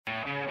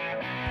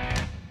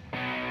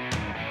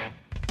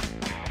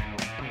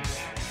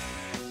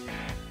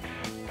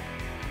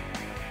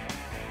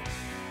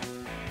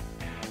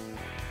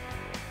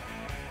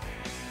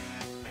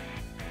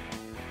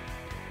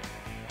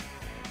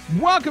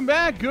Welcome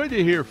back. Good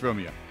to hear from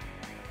you.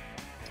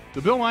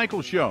 The Bill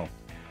Michaels Show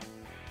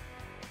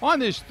on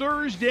this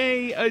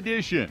Thursday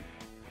edition.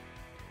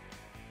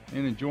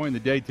 And enjoying the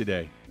day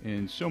today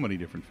in so many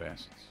different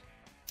facets.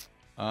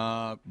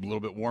 A little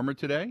bit warmer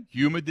today,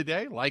 humid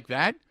today, like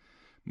that.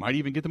 Might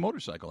even get the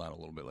motorcycle out a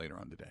little bit later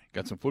on today.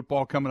 Got some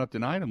football coming up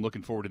tonight. I'm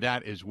looking forward to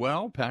that as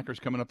well. Packers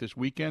coming up this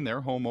weekend.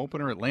 Their home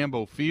opener at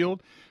Lambeau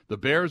Field. The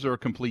Bears are a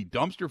complete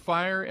dumpster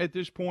fire at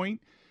this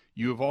point.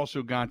 You have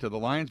also got to the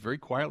Lions very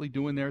quietly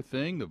doing their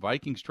thing. The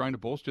Vikings trying to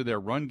bolster their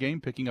run game,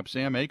 picking up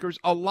Sam Akers.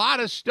 A lot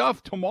of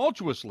stuff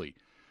tumultuously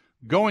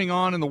going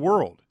on in the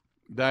world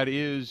that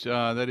is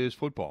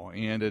football.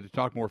 And to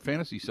talk more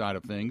fantasy side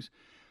of things,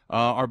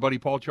 our buddy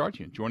Paul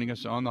Charchian joining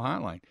us on the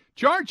hotline.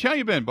 Charch, how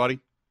you been, buddy?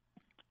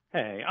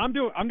 Hey, I'm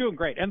doing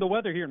great. And the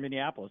weather here in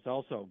Minneapolis is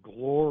also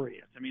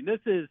glorious. I mean, this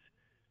is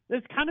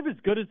kind of as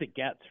good as it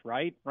gets,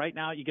 right? Right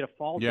now, you get a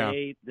fall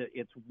day.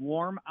 It's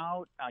warm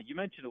out. You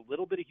mentioned a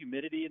little bit of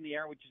humidity in the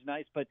air, which is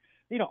nice. But,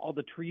 all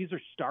the trees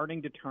are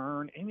starting to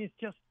turn. And it's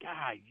just,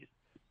 guys,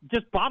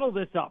 just bottle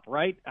this up,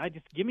 right?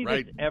 Give me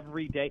this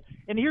every day.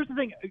 And here's the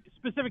thing,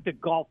 specific to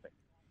golfing.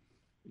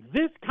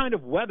 This kind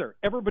of weather,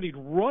 everybody'd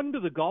run to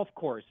the golf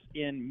course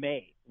in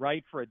May,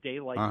 right, for a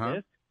day like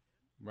this.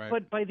 Right.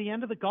 But by the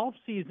end of the golf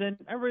season,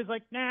 everybody's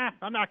like, nah,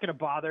 I'm not going to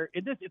bother.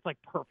 It's like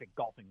perfect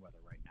golfing weather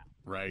right now.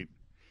 Right.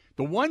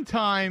 The one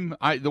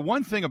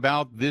thing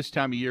about this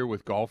time of year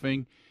with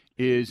golfing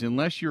is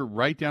unless you're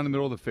right down the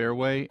middle of the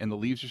fairway and the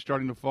leaves are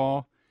starting to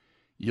fall,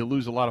 you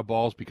lose a lot of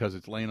balls because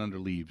it's laying under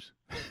leaves.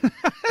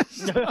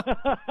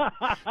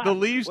 The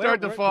leaves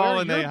start to fall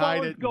and they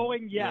hide it.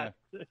 Going, yes.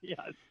 Yes.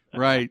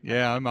 Right.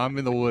 Yeah, I'm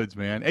in the woods,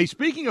 man. Hey,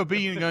 speaking of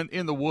being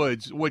in the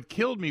woods, what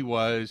killed me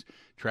was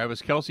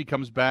Travis Kelce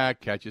comes back,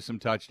 catches some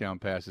touchdown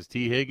passes.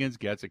 T. Higgins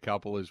gets a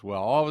couple as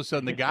well. All of a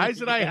sudden, the guys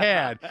that I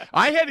had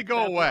to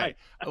go away.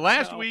 Right.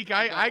 Last week,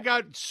 I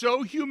got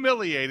so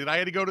humiliated, I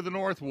had to go to the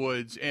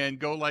Northwoods and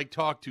go,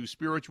 talk to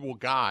spiritual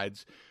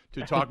gods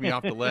to talk me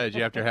off the ledge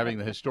after having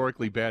the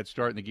historically bad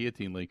start in the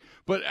Guillotine League.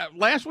 But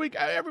last week,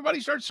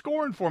 everybody started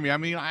scoring for me. I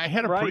mean, I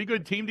had a pretty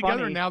good team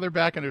together, and now they're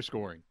back and they're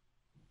scoring.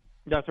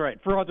 That's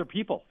right. For other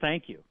people,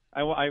 thank you.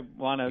 I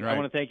want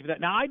to thank you for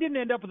that. Now, I didn't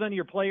end up with any of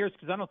your players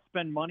because I don't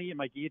spend money in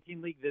my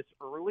Guillotine League this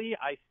early.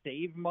 I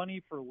save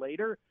money for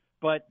later.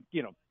 But,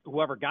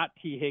 whoever got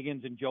T.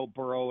 Higgins and Joe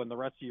Burrow and the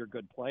rest of your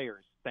good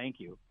players, thank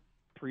you.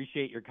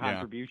 Appreciate your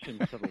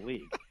contributions to the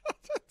league.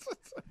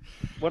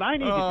 What I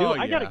need to do,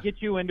 I got to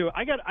get you into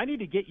I need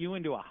to get you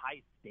into a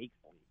high stakes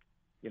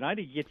league. I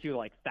need to get you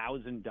like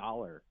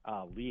 $1,000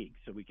 league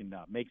so we can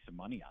make some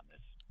money on this.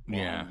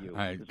 Yeah,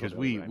 because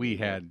we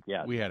had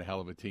a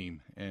hell of a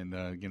team, and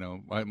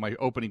my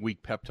opening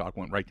week pep talk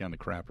went right down the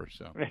crapper.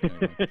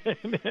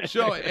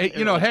 So,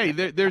 hey,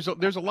 there's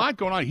a lot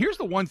going on. Here's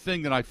the one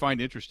thing that I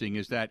find interesting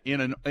is that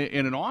in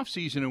an off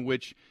season in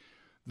which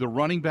the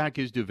running back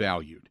is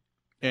devalued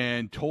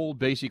and told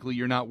basically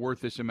you're not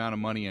worth this amount of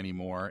money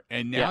anymore,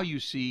 and now you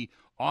see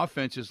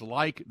offenses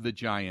like the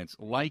Giants,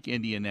 like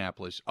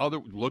Indianapolis,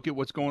 look at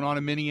what's going on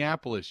in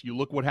Minneapolis. You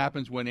look what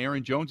happens when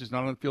Aaron Jones is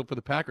not on the field for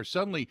the Packers.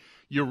 Suddenly,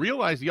 you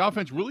realize the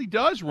offense really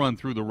does run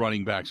through the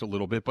running backs a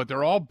little bit, but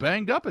they're all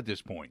banged up at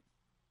this point.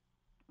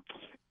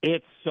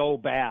 It's so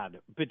bad.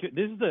 But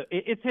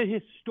it's a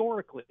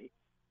historically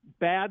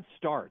bad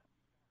start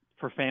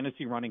for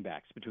fantasy running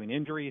backs between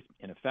injuries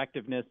and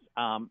effectiveness.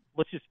 I'm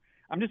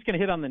just going to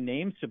hit on the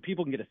names so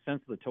people can get a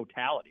sense of the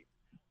totality.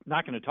 I'm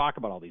not going to talk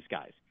about all these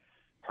guys.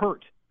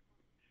 Hurt,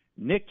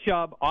 Nick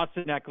Chubb,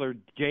 Austin Eckler,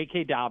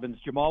 J.K. Dobbins,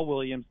 Jamal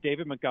Williams,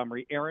 David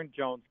Montgomery, Aaron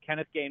Jones,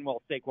 Kenneth Gainwell,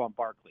 Saquon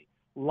Barkley.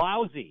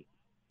 Lousy,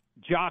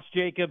 Josh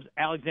Jacobs,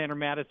 Alexander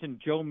Mattison,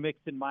 Joe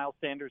Mixon, Miles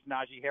Sanders,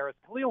 Najee Harris,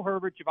 Khalil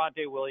Herbert,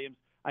 Javonte Williams,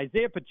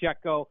 Isaiah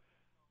Pacheco,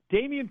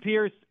 Damian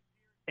Pierce,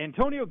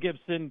 Antonio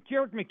Gibson,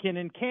 Jerick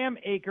McKinnon, Cam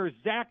Akers,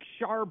 Zach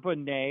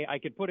Charbonnet. I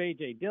could put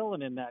A.J.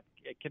 Dillon in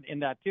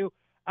that too.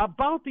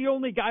 About the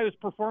only guy who's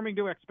performing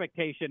to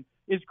expectation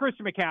is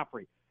Christian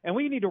McCaffrey. And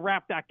we need to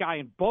wrap that guy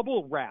in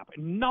bubble wrap.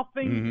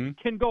 Nothing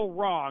can go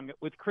wrong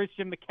with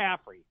Christian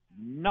McCaffrey.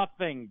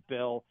 Nothing,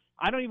 Bill.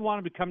 I don't even want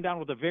him to come down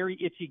with a very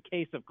itchy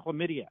case of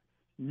chlamydia.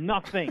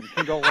 Nothing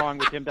can go wrong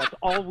with him. That's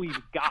all we've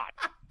got.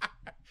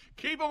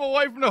 Keep him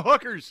away from the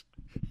hookers.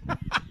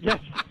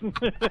 Yes.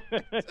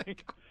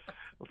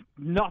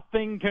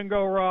 Nothing can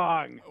go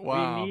wrong.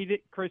 Wow. We need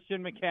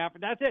Christian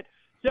McCaffrey. That's it.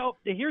 So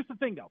here's the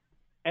thing, though.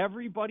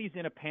 Everybody's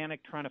in a panic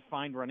trying to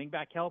find running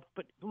back help,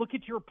 but look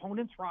at your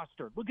opponent's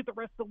roster. Look at the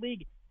rest of the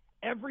league.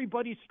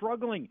 Everybody's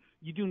struggling.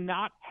 You do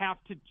not have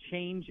to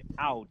change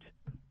out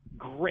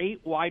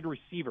great wide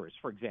receivers,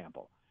 for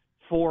example,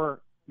 for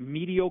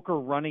mediocre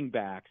running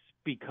backs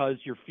because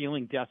you're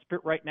feeling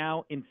desperate right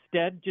now.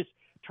 Instead, just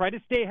try to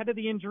stay ahead of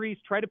the injuries.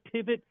 Try to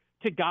pivot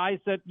to guys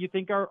that you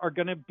think are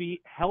going to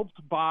be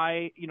helped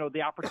by,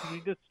 the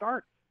opportunity to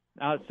start.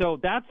 So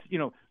that's,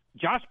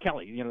 Josh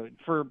Kelly,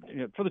 for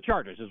the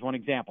Chargers is one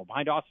example.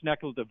 Behind Austin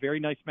Eckler, a very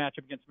nice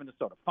matchup against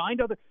Minnesota.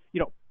 Find other,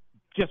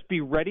 just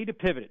be ready to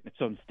pivot.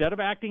 So instead of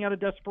acting out of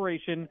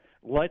desperation,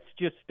 let's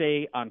just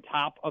stay on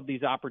top of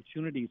these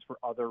opportunities for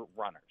other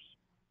runners.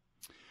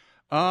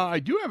 I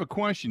do have a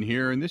question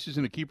here, and this is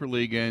in a keeper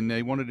league, and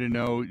they wanted to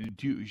know,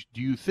 do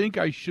you think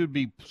I should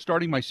be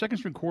starting my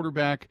second-string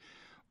quarterback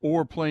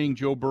or playing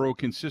Joe Burrow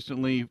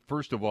consistently,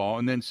 first of all?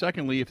 And then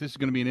secondly, if this is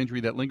going to be an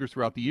injury that lingers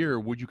throughout the year,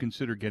 would you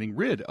consider getting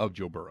rid of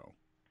Joe Burrow?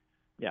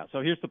 Yeah,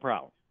 so here's the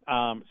problem.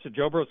 So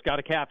Joe Burrow's got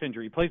a calf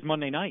injury. He plays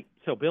Monday night.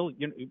 So, Bill,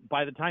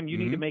 by the time you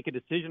need to make a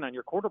decision on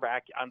your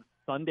quarterback on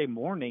Sunday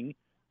morning,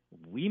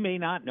 we may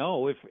not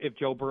know if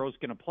Joe Burrow's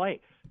going to play.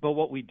 But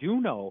what we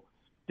do know,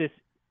 this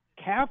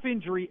calf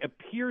injury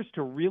appears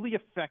to really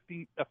affect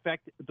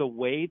the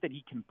way that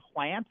he can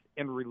plant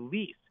and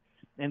release.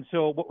 And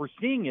so what we're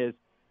seeing is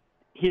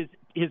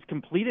his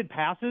completed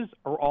passes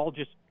are all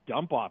just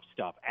dump-off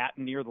stuff at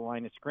and near the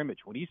line of scrimmage.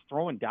 When he's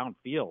throwing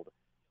downfield,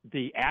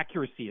 the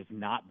accuracy is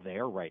not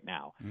there right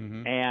now.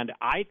 Mm-hmm. And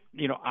I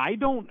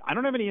don't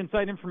have any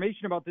inside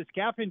information about this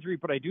calf injury,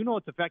 but I do know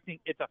it's affecting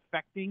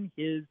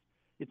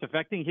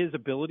his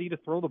ability to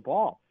throw the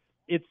ball.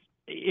 If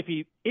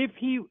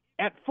he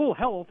at full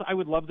health, I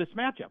would love this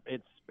matchup.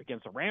 It's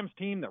against a Rams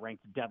team that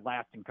ranks dead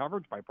last in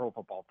coverage by Pro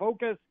Football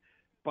Focus,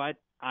 but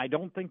I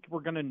don't think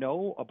we're going to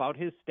know about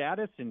his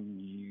status,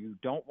 and you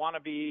don't want to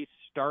be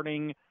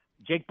starting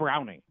Jake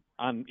Browning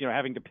on,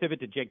 having to pivot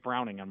to Jake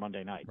Browning on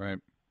Monday night. Right.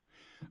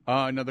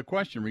 Another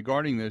question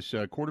regarding this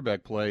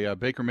quarterback play,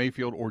 Baker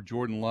Mayfield or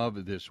Jordan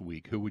Love this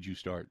week. Who would you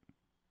start?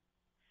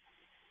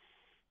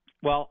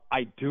 Well,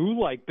 I do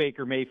like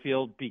Baker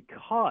Mayfield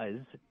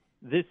because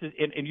this is,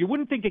 and you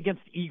wouldn't think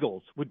against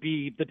Eagles would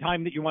be the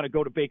time that you want to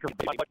go to Baker,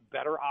 a much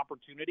better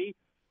opportunity.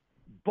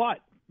 But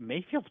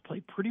Mayfield's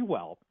played pretty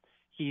well.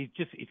 He's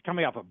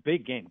coming off a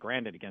big game,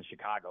 granted, against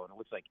Chicago, and it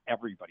looks like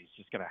everybody's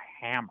just going to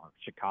hammer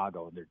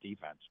Chicago in their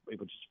defense,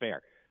 which is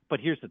fair. But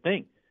here's the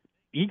thing.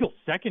 Eagles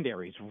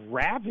secondary is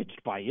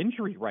ravaged by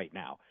injury right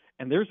now,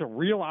 and there's a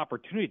real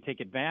opportunity to take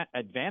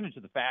advantage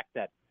of the fact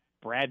that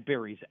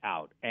Bradbury's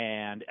out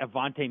and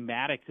Avonte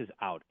Maddox is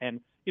out.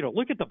 And,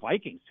 look at the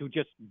Vikings, who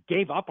just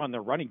gave up on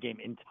their running game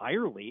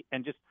entirely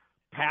and just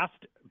passed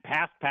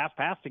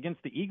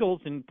against the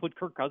Eagles and put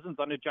Kirk Cousins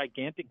on a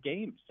gigantic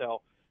game.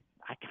 So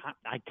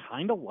I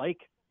kind of like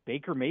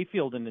Baker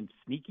Mayfield in a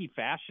sneaky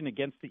fashion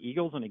against the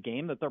Eagles in a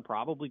game that they're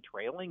probably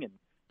trailing,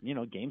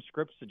 and, game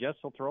script suggests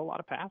he'll throw a lot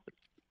of passes.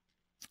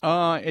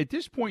 At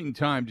this point in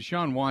time,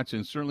 Deshaun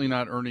Watson certainly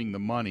not earning the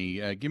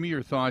money. Give me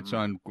your thoughts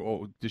on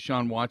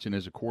Deshaun Watson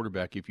as a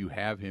quarterback if you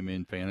have him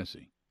in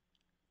fantasy.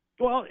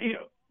 Well,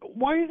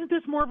 why isn't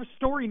this more of a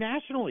story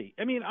nationally?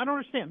 I mean, I don't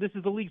understand. This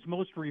is the league's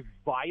most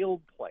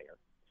reviled player,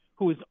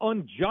 who is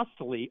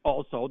unjustly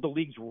also the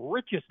league's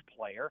richest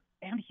player,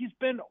 and he's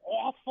been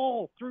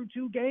awful through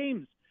 2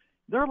 games.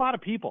 There are a lot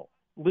of people,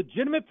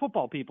 legitimate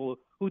football people,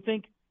 who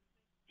think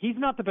he's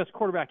not the best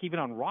quarterback even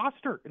on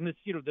roster. And this,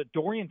 the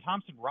Dorian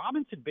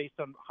Thompson-Robinson, based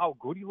on how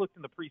good he looked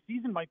in the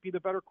preseason, might be the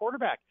better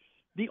quarterback.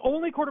 The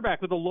only quarterback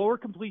with a lower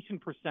completion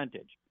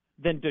percentage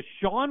than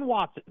Deshaun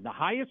Watson, the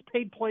highest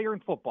paid player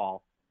in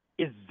football,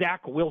 is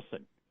Zach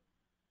Wilson.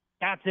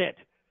 That's it.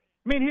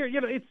 I mean, here,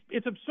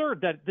 it's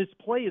absurd that this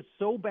play is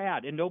so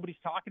bad and nobody's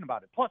talking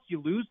about it. Plus,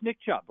 you lose Nick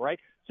Chubb, right?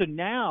 So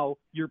now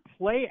your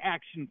play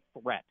action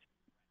threat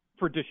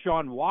for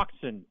Deshaun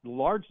Watson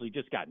largely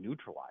just got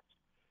neutralized.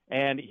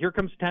 And here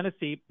comes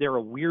Tennessee. They're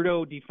a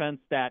weirdo defense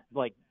that,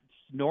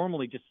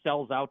 normally just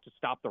sells out to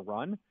stop the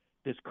run.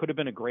 This could have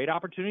been a great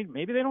opportunity.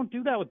 Maybe they don't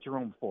do that with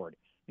Jerome Ford.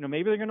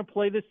 Maybe they're going to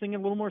play this thing a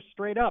little more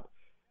straight up.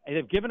 And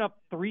they've given up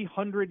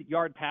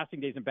 300-yard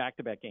passing days in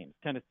back-to-back games.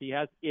 Tennessee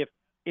has. If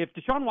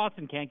Deshaun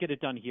Watson can't get it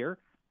done here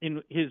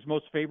in his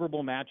most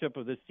favorable matchup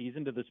of this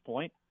season to this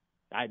point,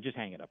 I'd just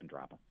hang it up and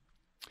drop him.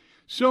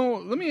 So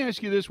let me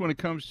ask you this when it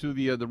comes to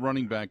the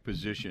running back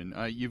position.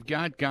 You've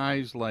got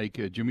guys like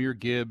Jahmyr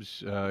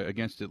Gibbs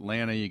against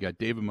Atlanta. You got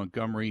David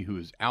Montgomery, who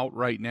is out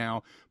right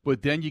now.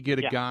 But then you get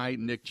a guy,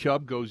 Nick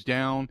Chubb goes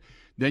down.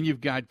 Then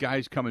you've got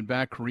guys coming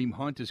back. Kareem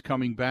Hunt is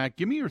coming back.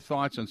 Give me your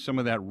thoughts on some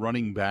of that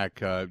running back,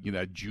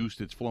 that juice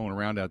that's flowing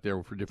around out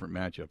there for different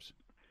matchups.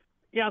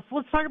 Yeah, so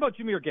let's talk about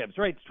Jahmyr Gibbs,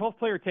 right? 12th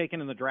player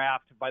taken in the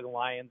draft by the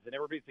Lions, and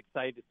everybody's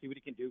excited to see what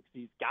he can do because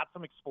he's got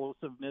some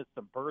explosiveness,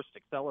 some burst,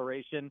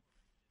 acceleration.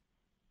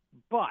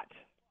 But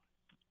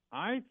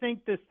I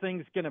think this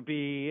thing's going to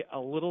be a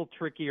little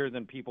trickier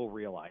than people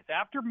realize.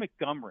 After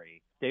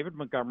David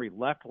Montgomery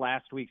left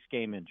last week's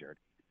game injured,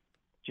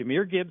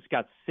 Jahmyr Gibbs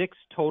got 6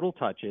 total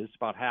touches,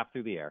 about half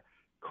through the air.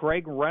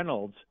 Craig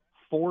Reynolds,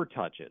 4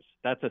 touches.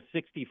 That's a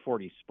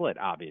 60-40 split,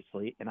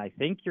 obviously. And I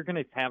think you're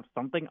going to have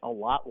something a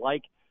lot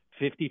like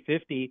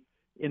 50-50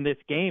 in this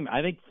game.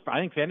 I think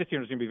fantasy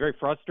owners are going to be very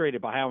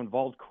frustrated by how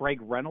involved Craig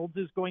Reynolds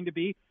is going to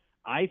be.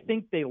 I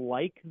think they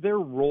like their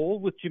role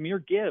with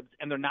Jahmyr Gibbs,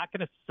 and they're not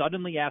going to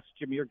suddenly ask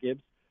Jahmyr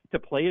Gibbs to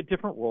play a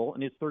different role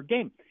in his third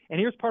game. And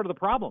here's part of the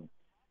problem.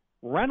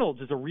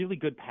 Reynolds is a really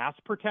good pass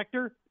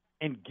protector,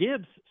 and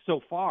Gibbs so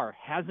far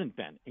hasn't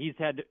been. He's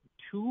had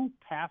 2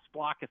 pass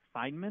block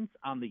assignments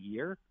on the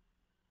year,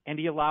 and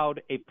he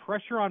allowed a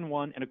pressure on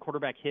one and a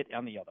quarterback hit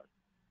on the other.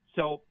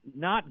 So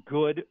not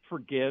good for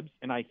Gibbs,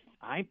 and I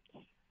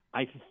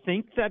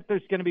think that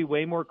there's going to be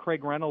way more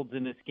Craig Reynolds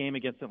in this game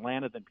against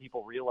Atlanta than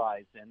people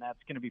realize, and that's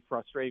going to be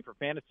frustrating for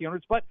fantasy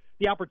owners. But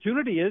the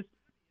opportunity is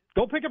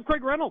go pick up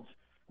Craig Reynolds.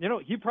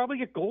 You probably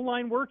get goal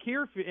line work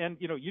here, and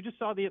you just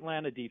saw the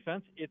Atlanta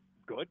defense. It's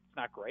good, it's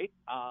not great.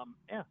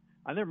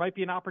 And there might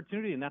be an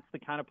opportunity, and that's the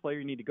kind of player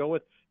you need to go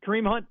with.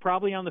 Kareem Hunt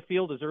probably on the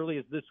field as early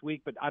as this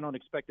week, but I don't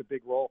expect a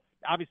big role.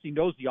 Obviously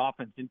knows the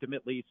offense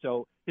intimately,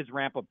 so his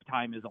ramp-up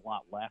time is a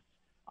lot less.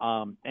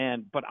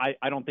 But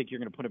I don't think you're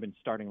going to put him in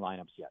starting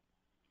lineups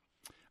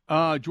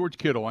yet. George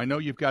Kittle, I know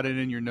you've got it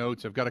in your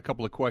notes. I've got a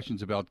couple of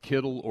questions about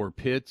Kittle or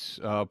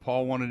Pitts.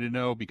 Paul wanted to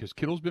know because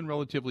Kittle's been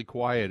relatively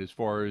quiet as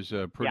far as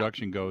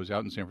production goes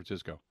out in San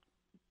Francisco.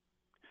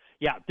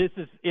 Yeah, this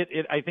is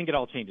it. I think it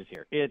all changes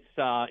here.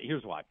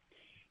 Here's why.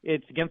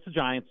 It's against the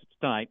Giants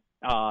tonight.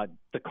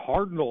 The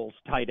Cardinals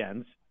tight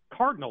ends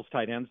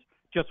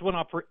just went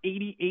off for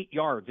 88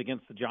 yards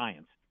against the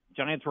Giants.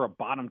 Giants were a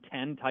bottom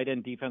 10 tight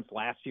end defense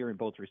last year in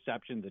both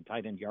receptions and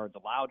tight end yards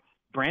allowed.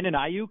 Brandon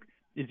Ayuk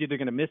is either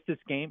going to miss this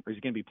game or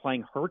he's going to be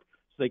playing hurt,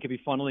 so they could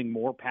be funneling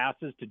more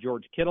passes to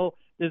George Kittle.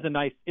 It's a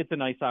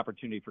nice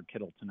opportunity for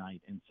Kittle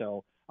tonight, and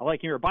so I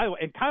like him here. By the way,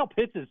 and Kyle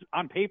Pitts is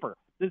on paper.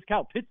 This is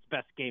Kyle Pitts'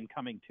 best game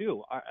coming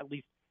too. At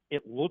least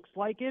it looks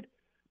like it.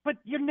 But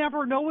you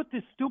never know with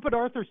this stupid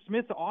Arthur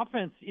Smith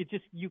offense.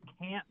 You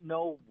can't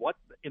know what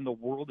in the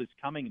world is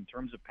coming in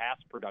terms of pass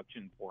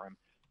production for him.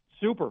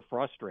 Super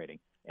frustrating.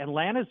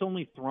 Atlanta's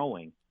only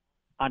throwing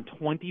on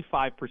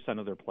 25%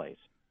 of their plays.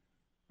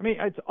 I mean,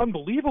 it's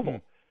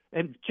unbelievable.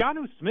 And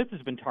Jonnu Smith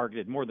has been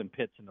targeted more than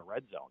Pitts in the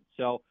red zone.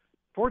 So,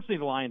 fortunately,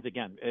 the Lions,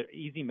 again, an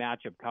easy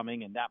matchup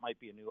coming, and that might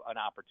be an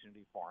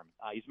opportunity for him.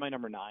 He's my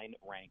number 9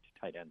 ranked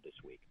tight end this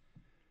week.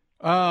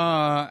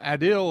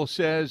 Adil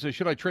says,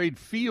 should I trade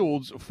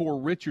Fields for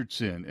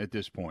Richardson at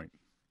this point?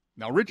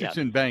 Now,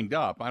 Richardson banged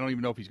up. I don't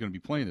even know if he's going to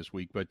be playing this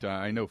week, but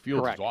I know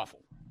Fields is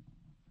awful.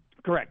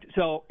 Correct.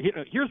 So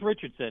here's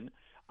Richardson.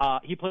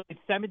 He played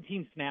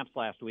 17 snaps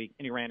last week,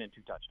 and he ran in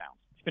 2 touchdowns.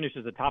 He finished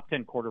as a top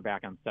 10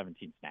 quarterback on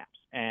 17 snaps.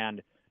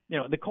 And,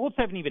 the Colts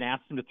haven't even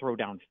asked him to throw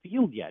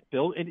downfield yet,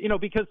 Bill. And,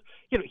 because,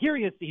 here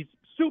he is. He's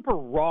super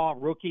raw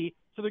rookie,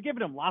 so they're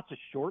giving him lots of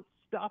short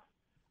stuff.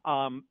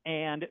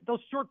 And those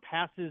short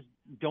passes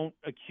don't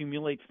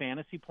accumulate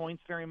fantasy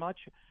points very much,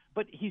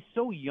 but he's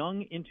so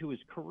young into his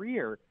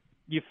career,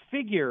 you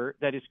figure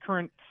that his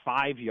current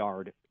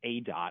 5-yard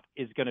ADOT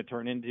is going to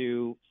turn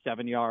into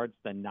 7 yards,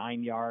 then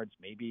 9 yards,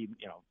 maybe,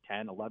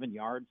 10, 11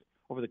 yards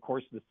over the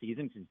course of the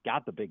season because he's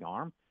got the big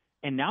arm.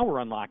 And now we're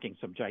unlocking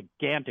some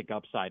gigantic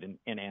upside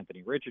in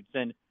Anthony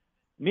Richardson.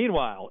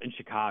 Meanwhile, in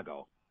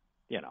Chicago,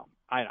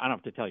 I don't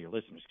have to tell your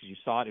listeners because you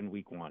saw it in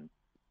week 1.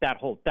 That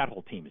whole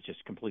team is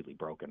just completely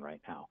broken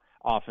right now.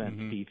 Offense,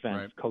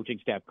 defense, coaching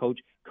staff,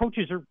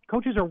 coaches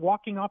are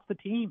walking off the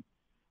team.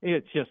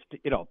 It's just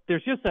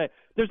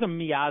there's a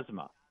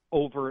miasma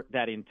over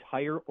that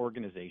entire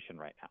organization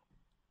right now.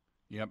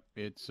 Yep,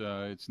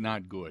 it's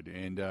not good.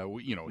 And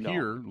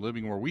here,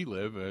 living where we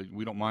live,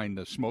 we don't mind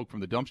the smoke from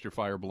the dumpster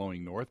fire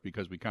blowing north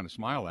because we kind of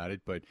smile at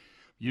it, but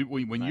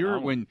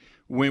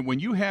when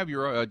you have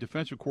your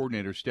defensive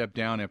coordinator step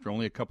down after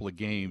only a couple of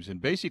games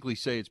and basically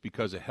say it's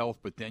because of health,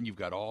 but then you've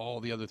got all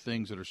the other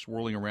things that are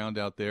swirling around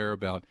out there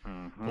about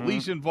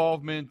police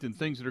involvement and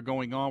things that are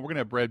going on. We're going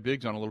to have Brad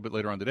Biggs on a little bit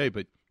later on today,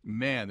 but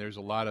man, there's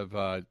a lot of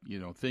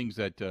things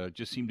that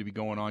just seem to be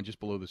going on just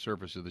below the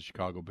surface of the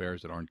Chicago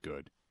Bears that aren't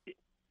good.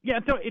 Yeah,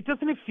 so it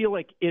doesn't feel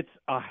like it's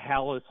a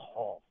Hallis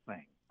Hall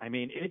thing. I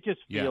mean, it just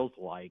feels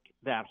like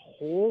that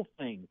whole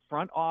thing,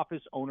 front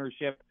office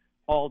ownership,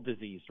 all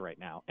diseased right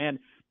now. And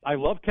I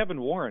love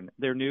Kevin Warren,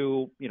 their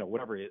new,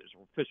 whatever his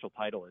official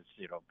title is,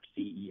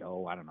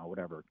 CEO, I don't know,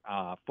 whatever,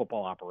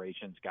 football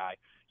operations guy.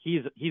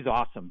 He's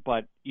awesome,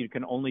 but you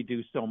can only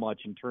do so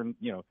much and turn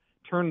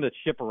the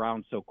ship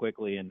around so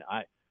quickly. And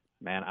I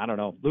don't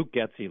know. Luke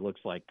Getsy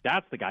looks like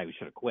that's the guy who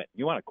should have quit.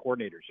 You want a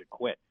coordinator should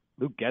quit.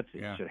 Luke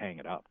Getsy should hang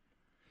it up.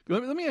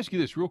 Let me ask you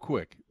this real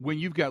quick. When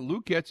you've got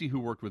Luke Getsy, who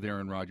worked with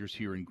Aaron Rodgers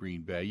here in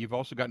Green Bay, you've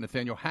also got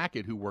Nathaniel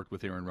Hackett, who worked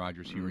with Aaron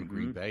Rodgers here in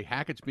Green Bay.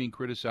 Hackett's being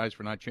criticized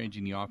for not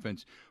changing the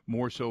offense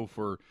more so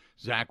for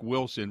Zach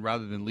Wilson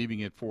rather than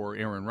leaving it for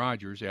Aaron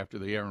Rodgers after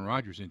the Aaron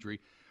Rodgers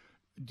injury.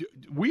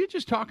 We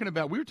were talking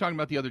about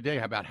the other day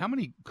about how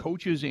many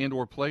coaches and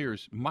or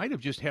players might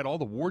have just had all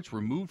the warts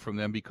removed from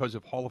them because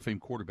of Hall of Fame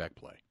quarterback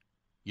play.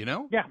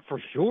 Yeah,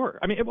 for sure.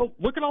 I mean,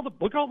 look at all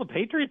the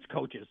Patriots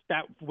coaches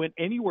that went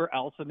anywhere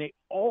else, and they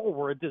all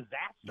were a disaster.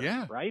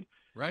 Yeah, right.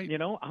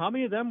 How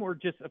many of them were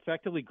just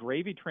effectively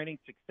gravy training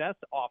success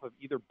off of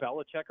either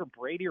Belichick or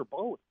Brady or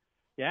both?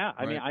 Yeah,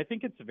 I mean, I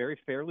think it's very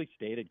fairly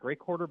stated. Great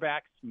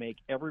quarterbacks make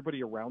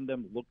everybody around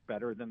them look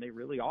better than they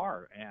really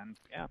are, and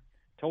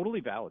totally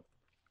valid.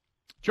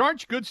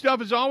 George, good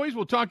stuff as always.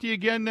 We'll talk to you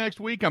again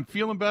next week. I'm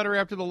feeling better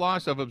after the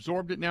loss. I've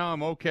absorbed it now.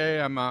 I'm okay.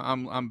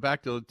 I'm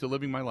back to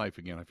living my life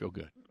again. I feel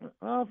good.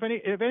 Well,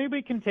 if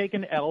anybody can take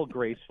an L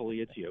gracefully,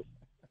 it's you.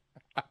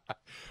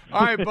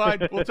 All right,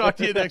 bud. We'll talk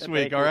to you next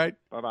week. All right.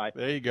 Bye-bye.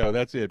 There you go.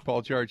 That's it.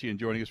 Paul Charchian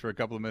joining us for a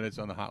couple of minutes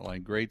on the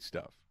hotline. Great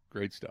stuff.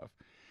 Great stuff.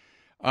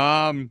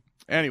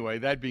 Anyway,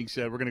 that being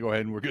said, we're going to go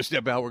ahead and we're going to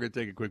step out. We're going to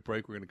take a quick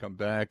break. We're going to come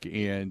back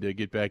and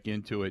get back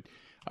into it.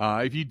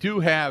 If you do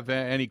have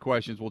any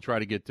questions, we'll try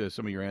to get to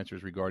some of your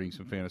answers regarding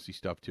some fantasy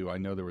stuff, too. I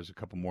know there was a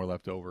couple more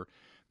left over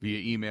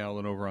via email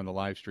and over on the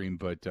live stream,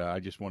 but I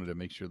just wanted to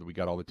make sure that we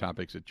got all the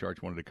topics that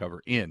Charge wanted to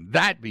cover in.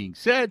 That being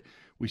said,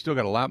 we still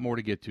got a lot more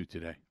to get to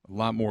today. A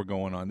lot more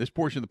going on. This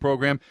portion of the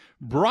program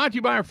brought to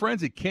you by our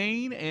friends at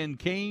Kane and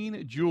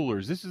Kane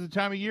Jewelers. This is the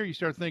time of year you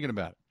start thinking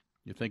about it.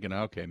 You're thinking,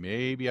 okay,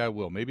 maybe I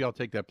will. Maybe I'll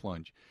take that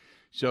plunge.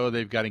 So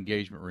they've got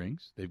engagement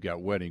rings. They've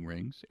got wedding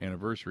rings,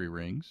 anniversary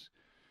rings,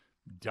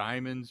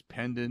 diamonds,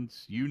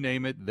 pendants, you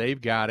name it,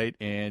 they've got it,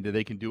 and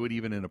they can do it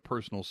even in a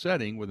personal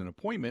setting with an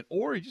appointment,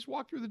 or you just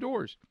walk through the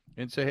doors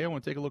and say, hey, I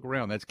want to take a look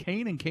around. That's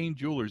Kane and Kane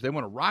Jewelers. They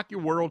want to rock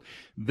your world.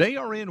 They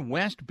are in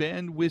West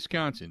Bend,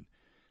 Wisconsin.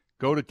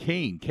 Go to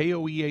Kane,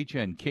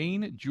 K-O-E-H-N,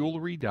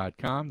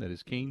 KaneJewelry.com. That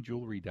is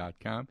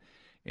KaneJewelry.com,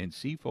 and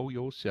see for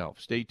yourself.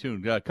 Stay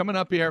tuned. Coming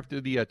up here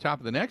after the top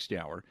of the next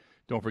hour,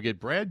 don't forget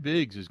Brad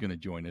Biggs is going to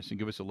join us and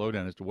give us a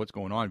lowdown as to what's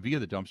going on via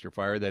the dumpster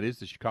fire. That is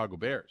the Chicago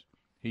Bears.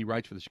 He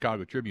writes for the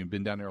Chicago Tribune,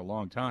 been down there a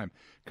long time,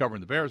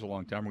 covering the Bears a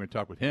long time. We're going to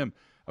talk with him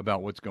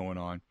about what's going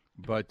on.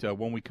 But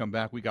when we come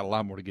back, we got a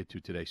lot more to get to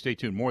today. Stay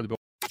tuned. More of the Bill.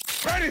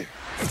 Ready?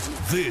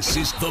 This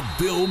is the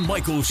Bill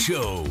Michaels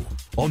Show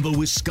on the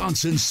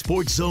Wisconsin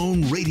Sports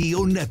Zone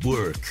Radio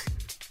Network.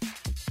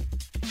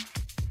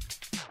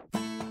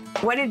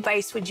 What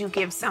advice would you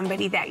give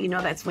somebody that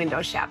that's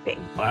window shopping?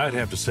 I'd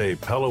have to say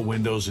Pella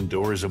Windows and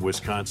Doors of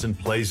Wisconsin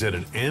plays at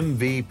an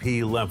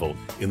MVP level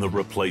in the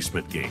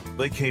replacement game.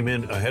 They came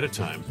in ahead of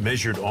time,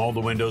 measured all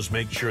the windows,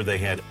 make sure they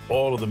had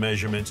all of the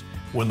measurements.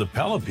 When the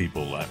Pella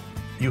people left,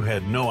 you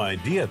had no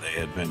idea they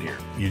had been here.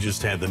 You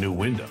just had the new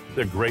window.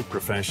 They're great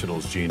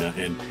professionals, Gina,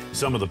 and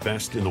some of the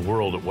best in the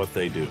world at what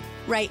they do.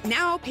 Right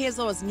now, pay as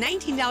low as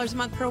 $19 a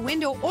month per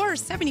window or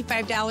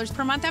 $75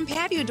 per month on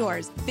patio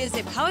doors.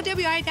 Visit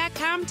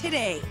PellaWI.com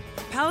today.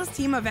 Pella's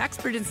team of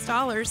expert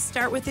installers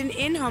start with an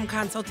in-home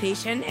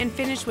consultation and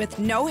finish with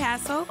no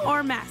hassle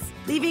or mess,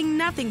 leaving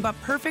nothing but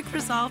perfect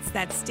results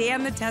that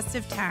stand the test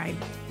of time.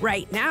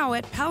 Right now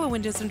at Pella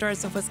Windows and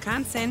Doors of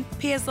Wisconsin,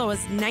 pay as low as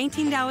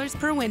 $19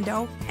 per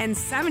window and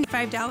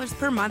 $75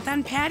 per month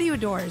on patio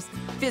doors.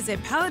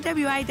 Visit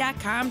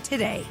PellaWI.com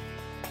today.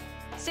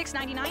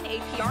 $6.99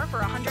 APR for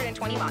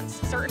 120 months.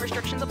 Certain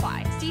restrictions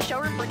apply. See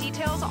showroom for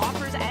details.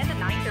 Offers end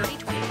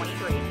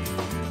 9/30/2023.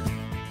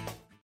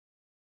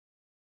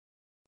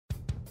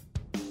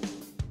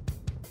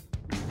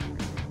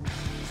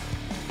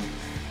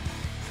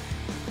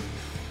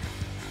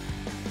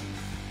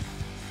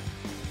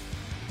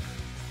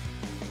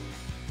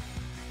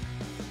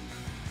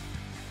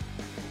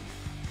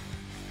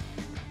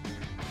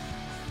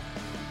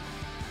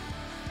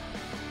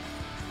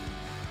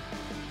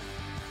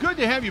 Good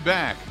to have you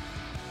back.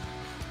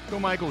 Bill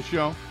Michaels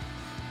Show.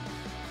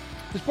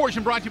 This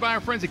portion brought to you by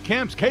our friends at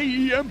Kemp's,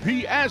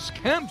 K-E-M-P-S,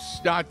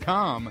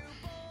 Kemps.com.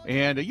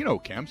 And,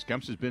 Kemp's.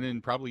 Kemp's has been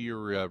in probably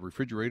your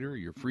refrigerator or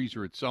your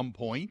freezer at some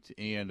point,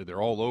 and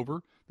they're all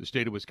over the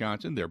state of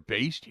Wisconsin. They're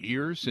based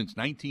here since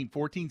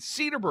 1914,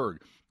 Cedarburg,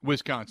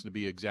 Wisconsin to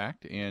be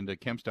exact, and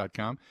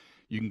Kemps.com.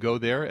 You can go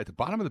there. At the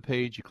bottom of the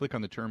page, you click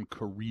on the term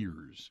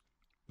careers,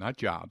 not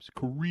jobs,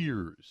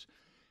 careers.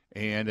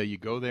 And you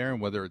go there,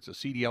 and whether it's a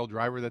CDL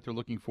driver that they're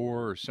looking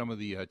for or some of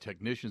the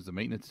technicians, the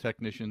maintenance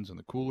technicians and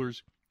the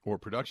coolers or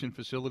production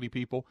facility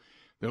people,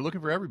 they're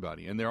looking for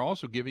everybody. And they're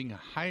also giving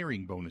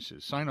hiring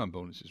bonuses, sign-on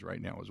bonuses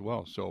right now as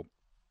well. So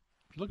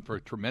if you're looking for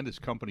a tremendous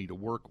company to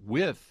work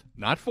with,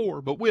 not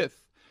for, but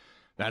with,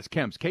 that's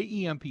Kemp's,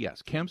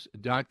 K-E-M-P-S,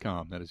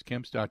 Kemps.com. That is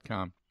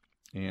Kemps.com.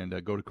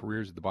 And go to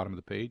careers at the bottom of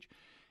the page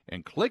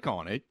and click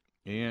on it.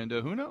 And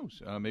who knows,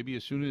 maybe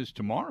as soon as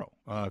tomorrow,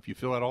 if you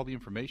fill out all the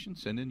information,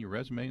 send in your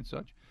resume and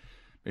such,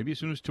 maybe as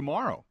soon as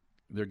tomorrow,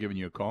 they're giving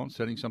you a call and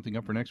setting something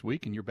up for next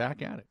week, and you're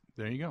back at it.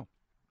 There you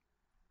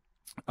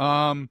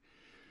go.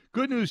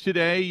 Good news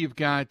today. You've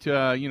got,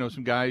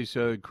 some guys,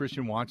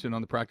 Christian Watson on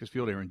the practice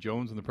field, Aaron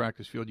Jones on the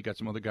practice field. You got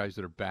some other guys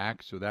that are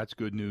back, so that's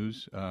good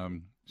news.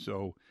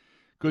 So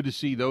good to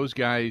see those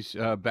guys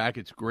back.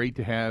 It's great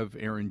to have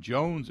Aaron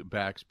Jones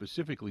back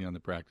specifically on the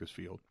practice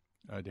field,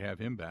 to have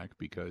him back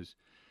because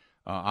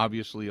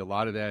obviously a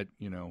lot of that,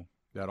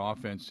 that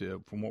offense,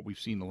 from what we've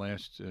seen the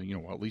last,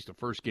 at least the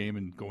first game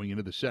and going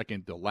into the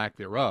second, the lack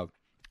thereof,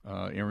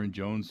 Aaron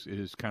Jones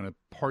is kind of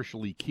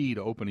partially key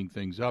to opening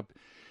things up.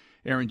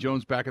 Aaron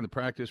Jones back in the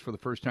practice for the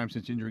first time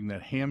since injuring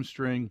that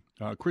hamstring.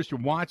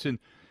 Christian Watson,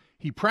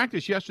 he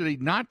practiced yesterday,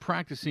 not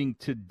practicing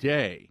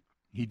today.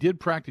 He did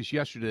practice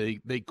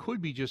yesterday. They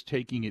could be just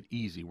taking it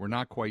easy. We're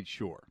not quite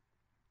sure.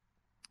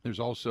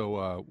 There's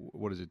also,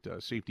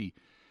 safety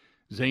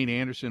Zane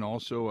Anderson,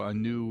 also a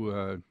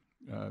new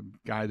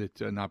guy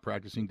that's not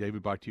practicing.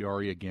 David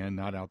Bakhtiari, again,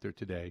 not out there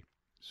today.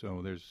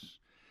 So there's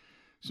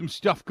some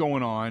stuff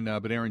going on.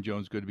 But Aaron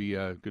Jones, good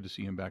to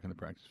see him back in the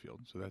practice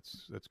field. So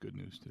that's good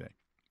news today.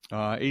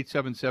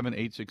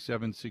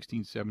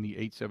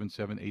 877-867-1670,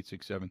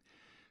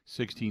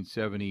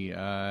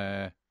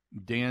 877-867-1670.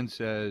 Dan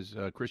says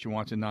Christian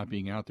Watson not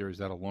being out there, is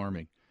that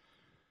alarming?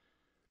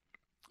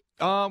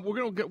 We're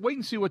going to wait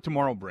and see what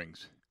tomorrow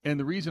brings. And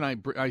the reason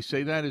I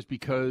say that is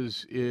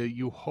because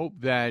you hope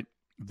that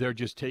they're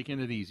just taking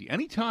it easy.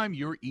 Anytime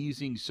you're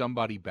easing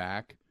somebody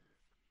back,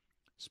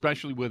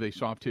 especially with a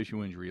soft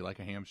tissue injury like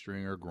a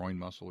hamstring or a groin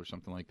muscle or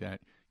something like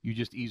that, you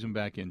just ease them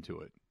back into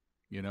it,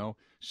 you know?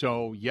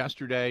 So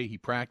yesterday he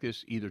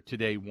practiced. Either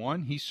today,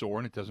 one, he's sore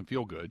and it doesn't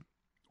feel good,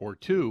 or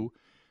two,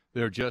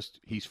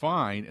 he's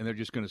fine, and they're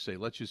just going to say,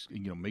 let's just,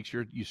 make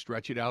sure you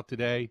stretch it out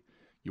today.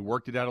 You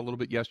worked it out a little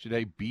bit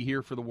yesterday. Be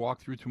here for the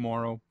walkthrough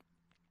tomorrow.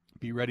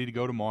 Be ready to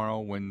go tomorrow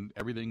when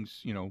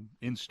everything's,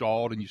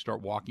 installed and you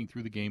start walking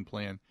through the game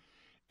plan.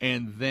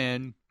 And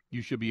then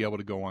you should be able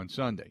to go on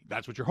Sunday.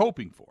 That's what you're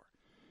hoping for.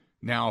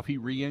 Now, if he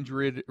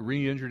re-injured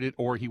it,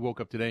 or he woke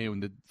up today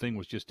and the thing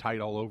was just tight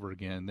all over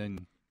again,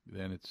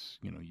 then it's,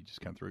 you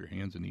just kind of throw your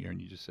hands in the air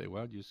and you just say,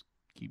 well, just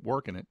keep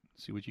working it,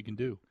 see what you can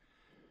do.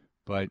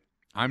 But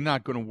I'm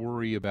not going to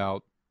worry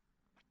about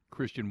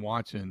Christian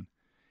Watson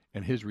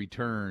and his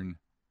return,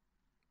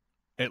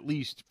 at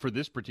least for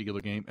this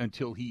particular game,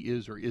 until he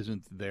is or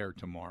isn't there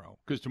tomorrow.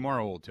 Because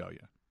tomorrow will tell you.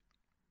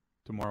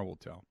 Tomorrow will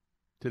tell.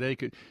 Today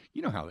could,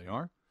 you know how they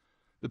are.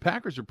 The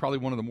Packers are probably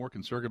one of the more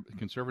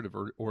conservative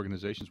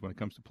organizations when it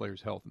comes to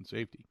players' health and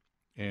safety.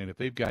 And if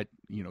they've got,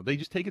 they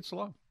just take it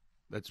slow.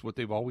 That's what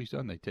they've always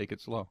done. They take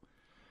it slow.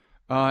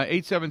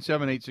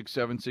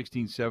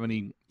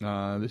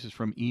 877-867-1670. This is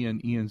from Ian.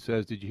 Ian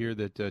says, did you hear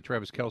that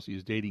Travis Kelce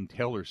is dating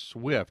Taylor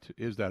Swift?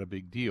 Is that a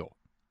big deal?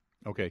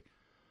 Okay.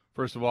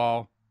 First of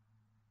all,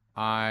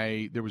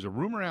 there was a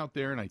rumor out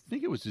there, and I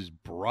think it was his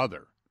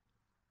brother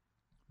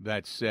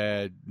that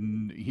said,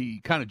 he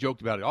kind of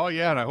joked about it. Oh,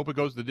 yeah, and I hope it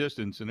goes the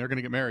distance, and they're going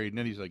to get married. And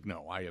then he's like,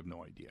 no, I have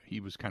no idea. He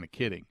was kind of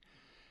kidding.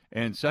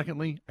 And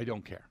secondly, I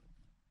don't care.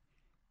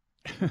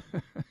 I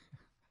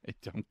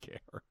don't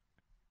care.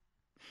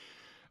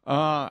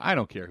 I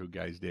don't care who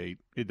guys date.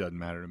 It doesn't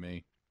matter to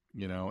me,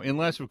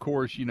 unless, of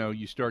course,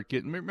 you start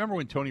getting – remember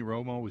when Tony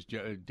Romo was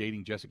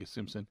dating Jessica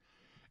Simpson,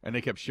 and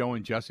they kept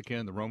showing Jessica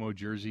in the Romo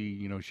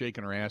jersey,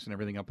 shaking her ass and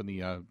everything up in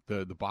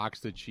the box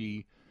that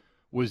she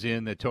was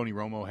in that Tony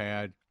Romo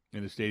had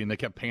in the stadium. They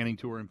kept panning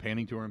to her and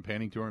panning to her and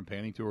panning to her and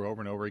panning to her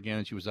over and over again,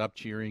 and she was up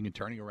cheering and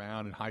turning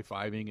around and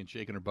high-fiving and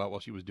shaking her butt while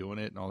she was doing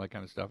it and all that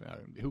kind of stuff.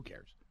 Who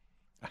cares?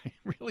 It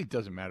really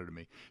doesn't matter to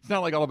me. It's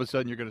not like all of a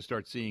sudden you're going to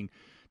start seeing –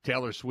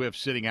 Taylor Swift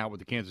sitting out with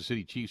the Kansas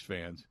City Chiefs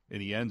fans in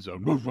the end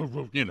zone.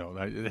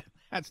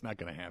 That's not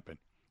going to happen.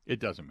 It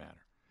doesn't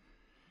matter.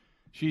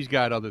 She's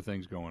got other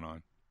things going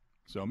on.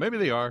 So maybe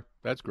they are.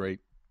 That's great.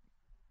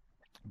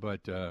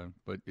 But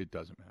it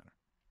doesn't matter.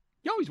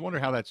 You always wonder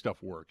how that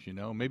stuff works,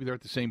 Maybe they're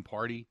at the same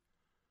party.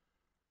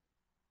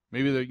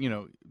 Maybe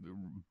they're,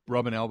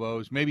 rubbing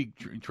elbows. Maybe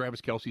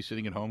Travis Kelce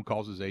sitting at home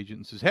calls his agent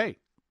and says, hey,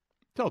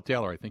 tell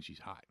Taylor I think she's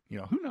hot.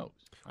 Who knows?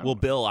 Well,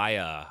 Bill,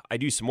 I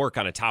do some work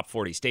on a top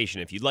 40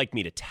 station. If you'd like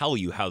me to tell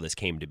you how this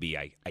came to be,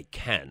 I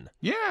can.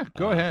 Yeah,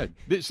 go ahead.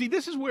 See,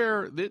 this is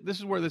where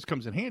this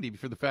comes in handy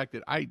for the fact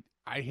that I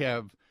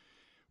have,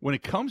 when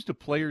it comes to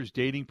players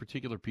dating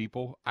particular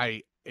people,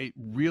 it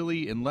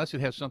really, unless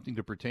it has something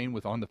to pertain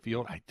with on the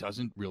field, it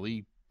doesn't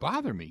really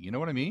bother me. You know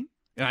what I mean?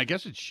 And I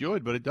guess it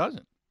should, but it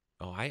doesn't.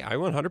 Oh, I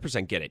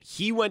 100% get it.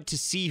 He went to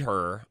see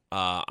her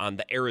on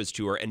the Eras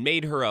Tour and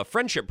made her a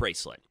friendship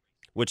bracelet,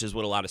 which is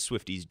what a lot of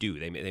Swifties do.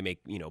 They make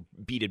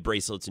beaded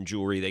bracelets and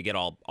jewelry. They get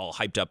all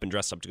hyped up and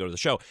dressed up to go to the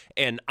show.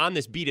 And on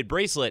this beaded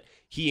bracelet,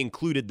 he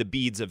included the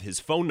beads of his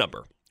phone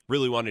number.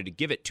 Really wanted to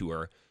give it to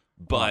her,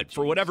 but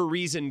for whatever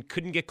reason,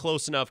 couldn't get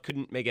close enough,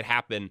 couldn't make it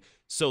happen.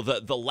 So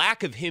the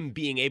lack of him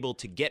being able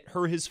to get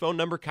her his phone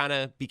number kind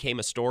of became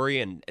a story,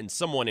 and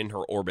someone in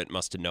her orbit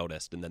must have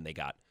noticed, and then they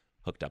got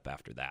hooked up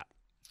after that.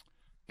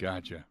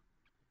 Gotcha.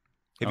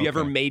 Have you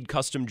ever made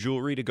custom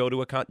jewelry to go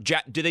to a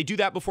do they do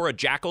that before a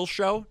Jackal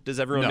show? Does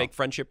everyone make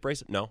friendship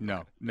bracelets?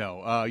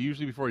 No.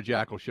 Usually before a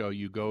Jackal show,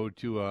 you go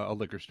to a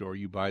liquor store,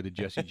 you buy the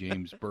Jesse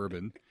James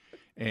bourbon,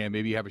 and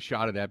maybe you have a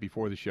shot of that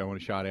before the show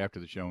and a shot after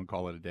the show and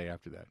call it a day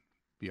after that.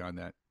 Beyond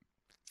that,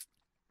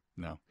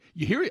 no.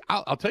 You hear it?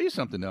 I'll tell you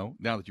something, though,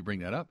 now that you bring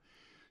that up.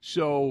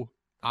 So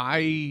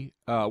we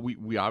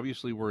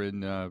obviously were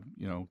in,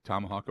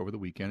 Tomahawk over the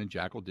weekend, and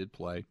Jackal did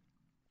play.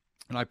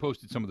 And I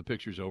posted some of the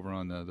pictures over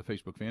on the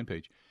Facebook fan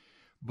page.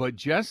 But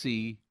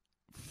Jesse,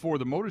 for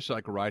the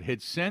motorcycle ride,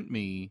 had sent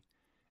me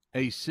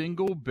a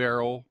single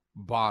barrel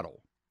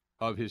bottle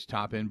of his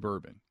top-end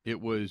bourbon. It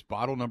was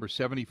bottle number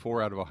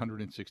 74 out of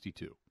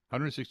 162.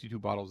 162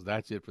 bottles,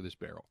 that's it for this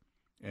barrel.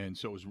 And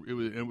so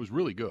it was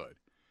really good.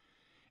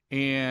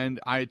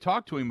 And I had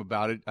talked to him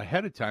about it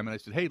ahead of time, and I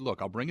said, hey,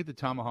 look, I'll bring it to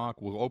Tomahawk.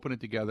 We'll open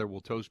it together.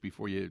 We'll toast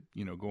before you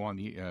go on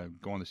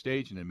the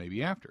stage, and then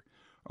maybe after.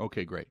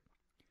 Okay, great.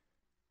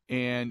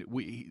 And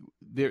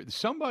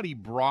somebody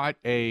brought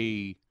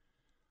an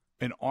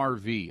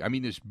RV. I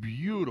mean, this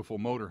beautiful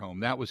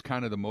motorhome. That was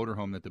kind of the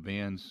motorhome that the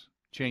bands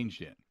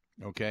changed in.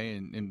 Okay,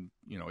 and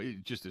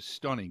it's just a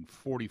stunning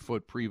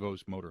 40-foot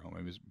Prevost motorhome.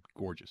 It was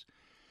gorgeous.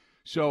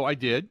 So I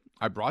did.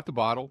 I brought the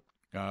bottle.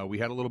 We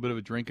had a little bit of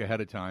a drink ahead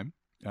of time,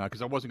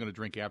 because I wasn't going to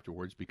drink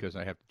afterwards because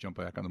I have to jump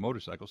back on the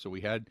motorcycle. So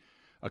we had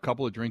a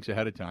couple of drinks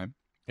ahead of time,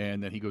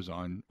 and then he goes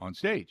on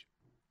stage.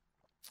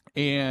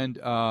 And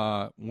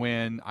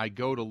when I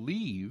go to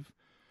leave,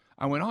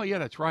 I went, oh, yeah,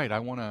 that's right. I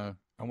want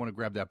to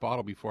grab that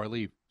bottle before I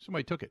leave.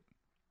 Somebody took it.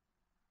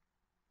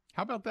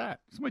 How about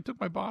that? Somebody took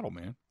my bottle,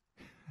 man.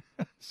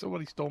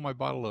 Somebody stole my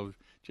bottle of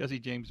Jesse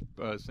James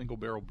single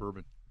barrel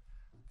bourbon.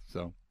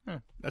 So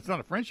that's not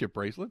a friendship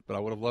bracelet, but I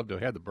would have loved to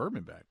have had the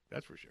bourbon back.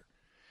 That's for sure.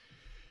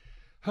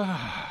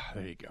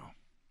 There you go.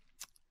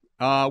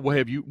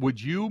 Well,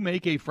 would you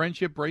make a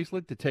friendship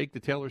bracelet to take to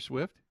Taylor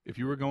Swift if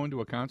you were going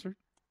to a concert?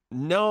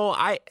 No,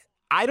 I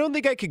don't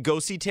think I could go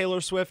see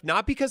Taylor Swift,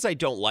 not because I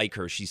don't like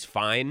her. She's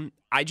fine.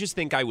 I just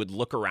think I would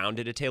look around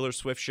at a Taylor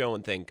Swift show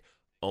and think,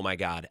 oh my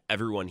God,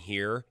 everyone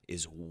here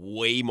is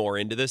way more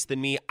into this than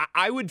me.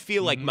 I would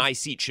feel like my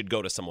seat should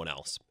go to someone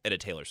else at a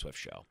Taylor Swift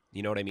show.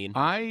 You know what I mean?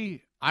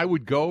 I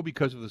would go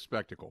because of the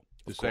spectacle,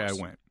 to say I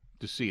went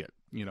to see it,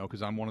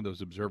 because I'm one of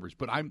those observers.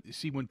 But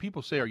when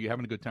people say, are you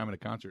having a good time at a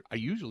concert? I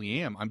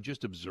usually am. I'm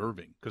just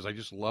observing because I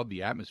just love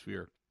the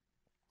atmosphere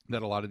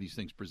that a lot of these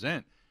things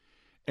present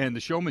and the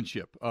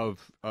showmanship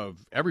of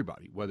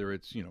everybody, whether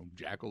it's,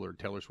 Jackal or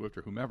Taylor Swift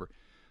or whomever.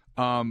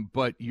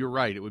 But you're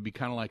right. It would be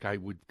kind of like I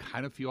would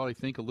kind of feel, I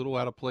think, a little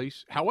out of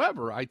place.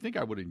 However, I think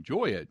I would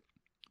enjoy it.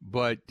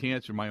 But to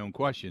answer my own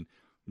question,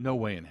 no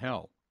way in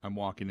hell I'm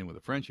walking in with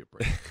a friendship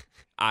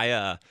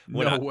bracelet.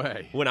 No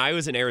way. When I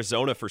was in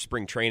Arizona for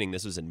spring training,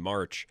 this was in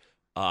March,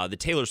 the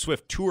Taylor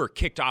Swift tour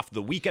kicked off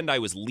the weekend I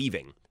was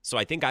leaving. So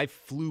I think I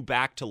flew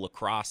back to La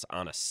Crosse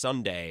on a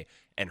Sunday,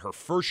 and her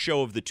first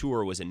show of the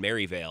tour was in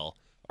Maryvale,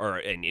 or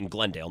in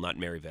Glendale, not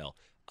Maryvale,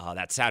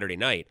 that Saturday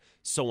night.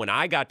 So when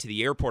I got to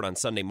the airport on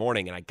Sunday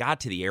morning, and I got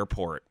to the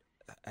airport,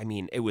 I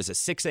mean, it was a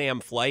 6 a.m.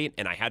 flight,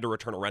 and I had to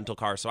return a rental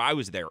car, so I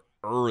was there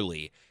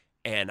early.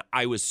 And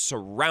I was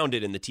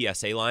surrounded in the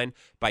TSA line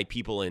by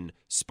people in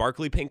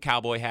sparkly pink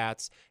cowboy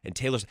hats and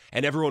Taylor's.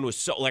 And everyone was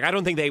so, I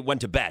don't think they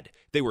went to bed.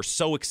 They were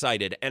so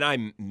excited. And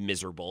I'm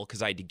miserable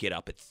because I had to get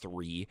up at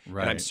 3.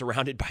 Right. And I'm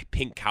surrounded by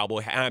pink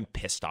cowboy hats. And I'm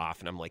pissed off.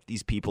 And I'm like,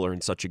 these people are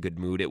in such a good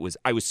mood.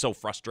 I was so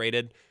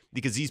frustrated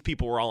because these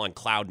people were all on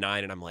cloud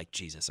 9. And I'm like,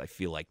 Jesus, I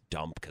feel like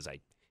dump because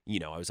I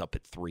was up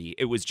at 3.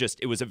 It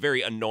was a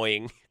very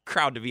annoying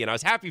crowd to be in. I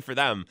was happy for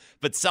them.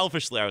 But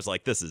selfishly, I was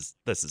like, this is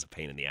a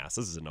pain in the ass.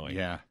 This is annoying.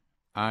 Yeah.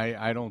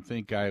 I don't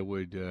think I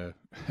would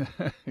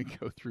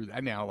go through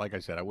that. Now, like I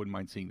said, I wouldn't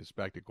mind seeing the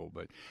spectacle,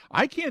 but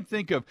I can't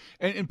think of –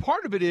 and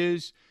part of it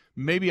is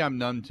maybe I'm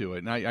numb to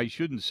it. And I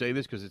shouldn't say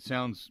this because it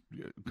sounds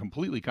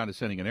completely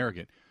condescending and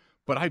arrogant,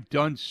 but I've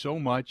done so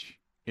much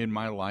in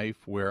my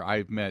life where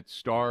I've met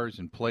stars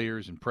and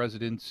players and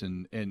presidents,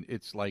 and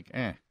it's like,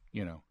 I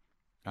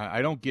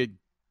don't get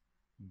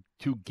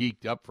too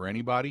geeked up for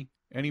anybody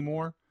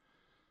anymore.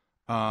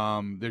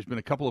 There's been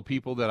a couple of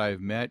people that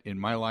I've met in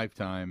my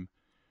lifetime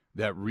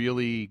that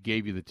really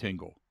gave you the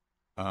tingle.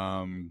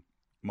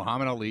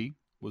 Muhammad Ali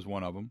was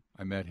one of them.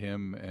 I met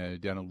him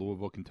down in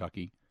Louisville,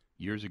 Kentucky,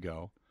 years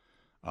ago.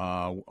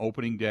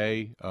 Opening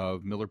day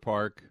of Miller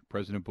Park,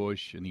 President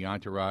Bush and the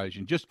entourage,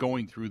 and just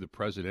going through the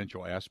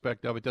presidential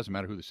aspect of it. Doesn't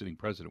matter who the sitting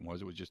president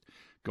was. It was just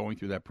going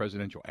through that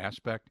presidential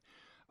aspect.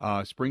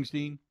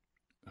 Springsteen,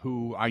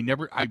 who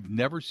I've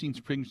never seen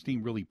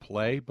Springsteen really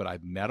play, but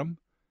I've met him,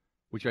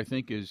 which I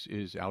think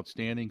is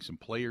outstanding. Some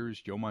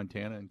players, Joe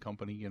Montana and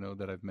company,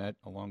 that I've met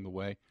along the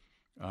way.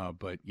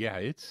 But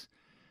yeah,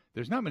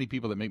 there's not many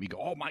people that make me go,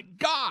 oh my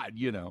God,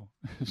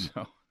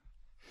 So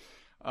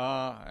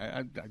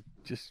I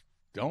just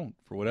don't,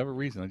 for whatever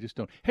reason. I just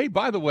don't. Hey,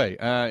 by the way,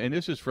 and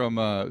this is from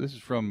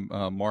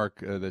Mark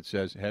that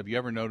says, have you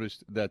ever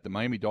noticed that the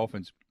Miami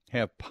Dolphins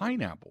have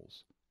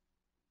pineapples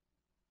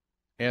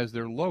as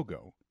their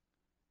logo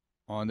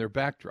on their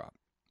backdrop?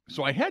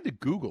 So I had to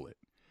Google it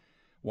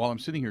while I'm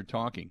sitting here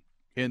talking,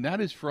 and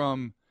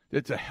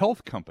it's a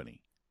health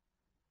company.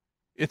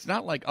 It's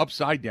not like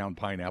upside down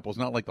pineapples,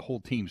 not like the whole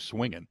team's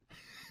swinging.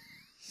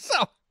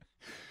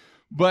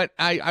 But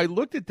I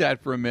looked at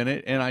that for a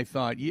minute, and I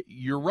thought,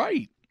 you're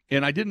right,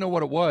 and I didn't know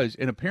what it was,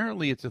 and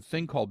apparently it's a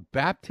thing called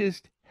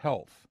Baptist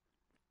Health,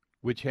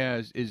 which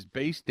is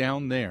based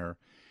down there,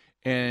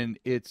 and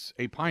it's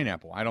a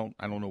pineapple. I don't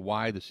know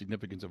why the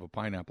significance of a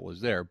pineapple is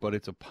there, but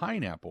it's a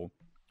pineapple,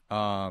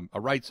 a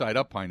right side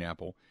up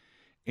pineapple.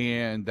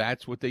 And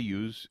that's what they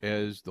use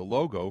as the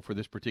logo for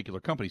this particular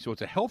company. So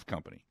it's a health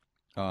company,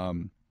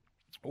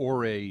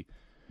 or a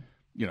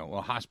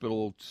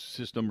hospital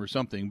system or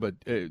something. But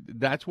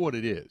that's what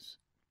it is.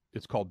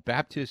 It's called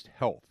Baptist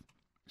Health.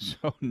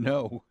 So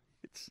no,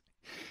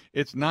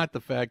 it's not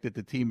the fact that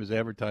the team is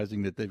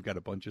advertising that they've got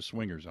a bunch of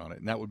swingers on it,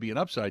 and that would be an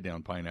upside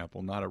down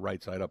pineapple, not a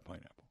right side up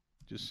pineapple.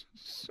 Just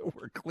so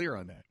we're clear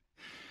on that.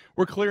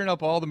 We're clearing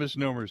up all the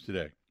misnomers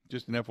today.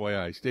 Just an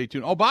FYI. Stay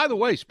tuned. Oh, by the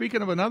way,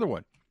 speaking of another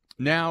one.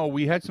 Now,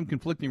 we had some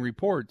conflicting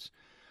reports.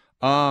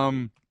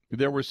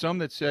 There were some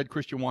that said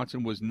Christian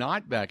Watson was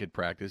not back at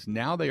practice.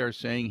 Now they are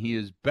saying he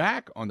is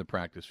back on the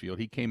practice field.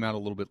 He came out a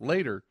little bit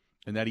later,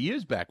 and that he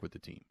is back with the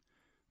team,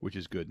 which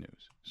is good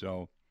news.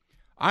 So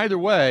either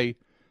way,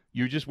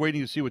 You're just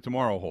waiting to see what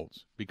tomorrow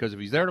holds. Because if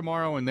he's there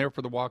tomorrow and there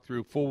for the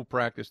walkthrough, full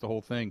practice, the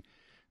whole thing,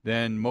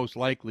 then most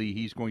likely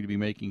he's going to be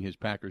making his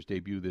Packers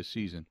debut this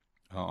season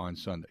on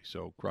Sunday.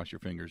 So cross your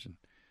fingers and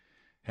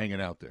hang it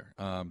out there.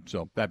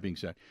 So that being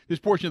said, this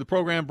portion of the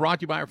program brought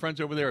to you by our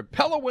friends over there at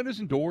Pella Windows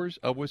and Doors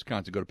of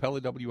Wisconsin. Go to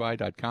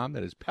PellaWI.com.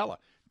 That is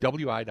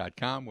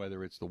PellaWI.com.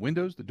 Whether it's the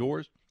windows, the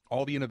doors,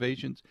 all the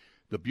innovations,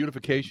 the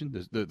beautification,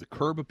 the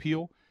curb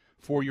appeal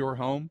for your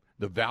home,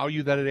 the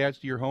value that it adds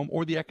to your home,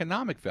 or the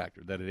economic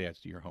factor that it adds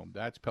to your home.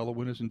 That's Pella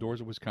Windows and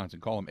Doors of Wisconsin.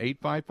 Call them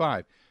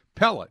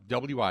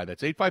 855-PELLA-WI.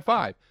 That's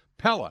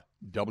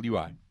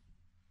 855-PELLA-WI.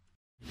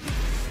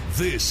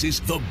 This is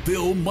the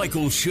Bill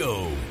Michaels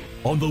Show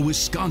on the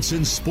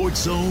Wisconsin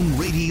Sports Zone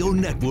Radio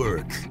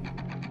Network.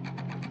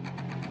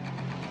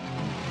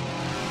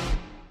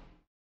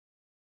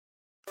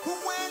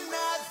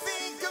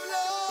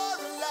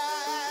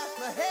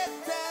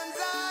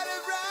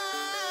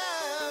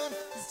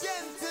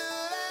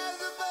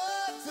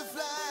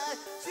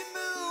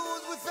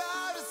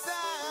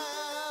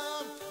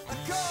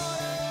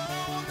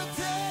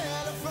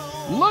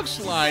 Looks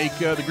like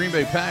the Green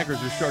Bay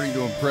Packers are starting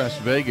to impress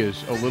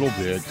Vegas a little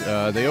bit.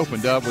 They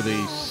opened up with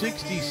a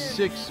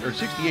 66 or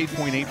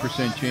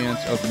 68.8%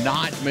 chance of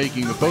not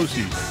making the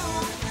postseason.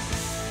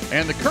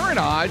 And the current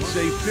odds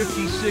say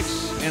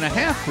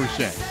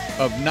 56.5%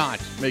 of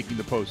not making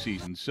the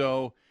postseason.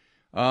 So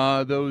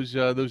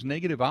those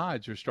negative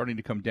odds are starting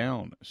to come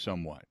down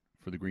somewhat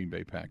for the Green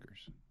Bay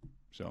Packers.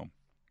 So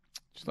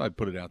just thought I'd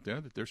put it out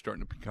there that they're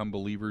starting to become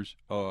believers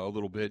a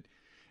little bit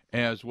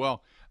as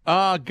well.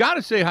 Got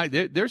to say hi.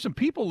 There's some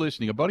people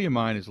listening. A buddy of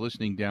mine is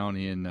listening down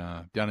in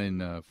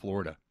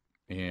Florida,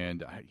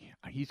 and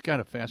he's got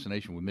a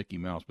fascination with Mickey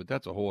Mouse, but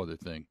that's a whole other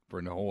thing for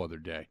a whole other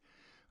day.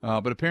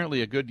 But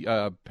apparently a good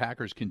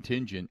Packers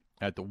contingent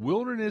at the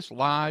Wilderness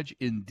Lodge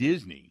in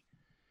Disney,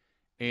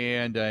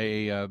 and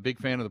a big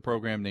fan of the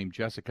program named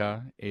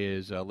Jessica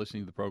is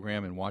listening to the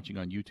program and watching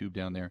on YouTube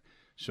down there.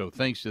 So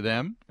thanks to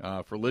them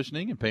for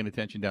listening and paying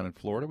attention down in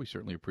Florida. We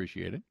certainly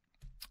appreciate it,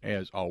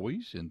 as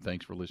always, and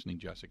thanks for listening,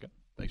 Jessica.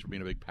 Thanks for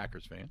being a big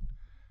Packers fan.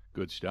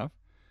 Good stuff.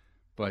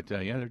 But,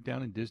 yeah, they're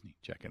down in Disney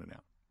checking it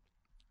out.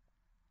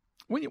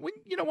 When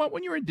you know what?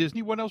 When you're in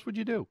Disney, what else would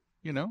you do?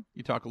 You know,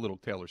 you talk a little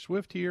Taylor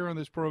Swift here on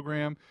this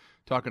program,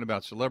 talking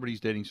about celebrities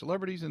dating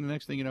celebrities, and the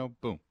next thing you know,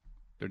 boom,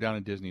 they're down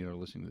in Disney and they're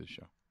listening to this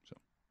show. So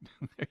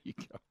there you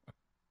go.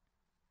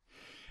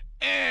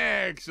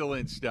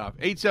 Excellent stuff.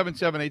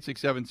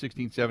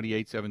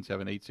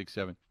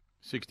 877-867-1670,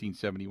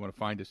 877-867-1670. You want to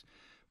find us?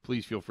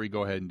 Please feel free.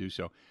 Go ahead and do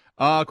so.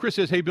 Chris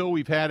says, hey, Bill,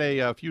 we've had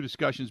a few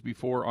discussions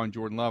before on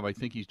Jordan Love. I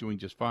think he's doing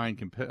just fine.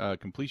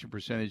 Completion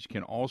percentage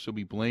can also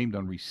be blamed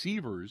on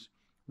receivers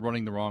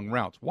running the wrong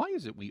routes. Why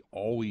is it we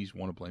always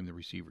want to blame the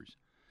receivers?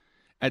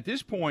 At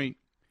this point,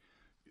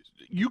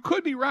 you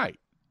could be right.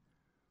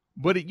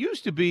 But it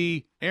used to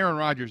be Aaron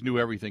Rodgers knew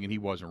everything and he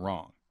wasn't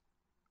wrong.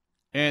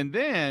 And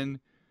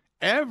then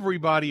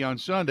everybody on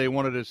Sunday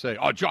wanted to say,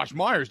 oh, Josh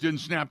Myers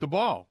didn't snap the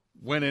ball,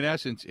 when in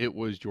essence it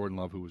was Jordan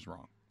Love who was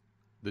wrong.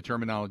 The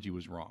terminology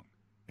was wrong,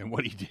 and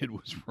what he did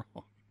was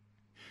wrong.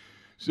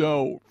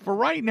 So for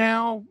right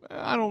now,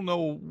 I don't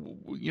know,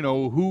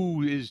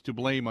 who is to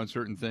blame on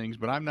certain things,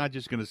 but I'm not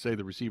just going to say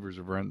the receivers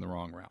are running the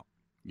wrong route.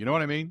 You know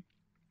what I mean?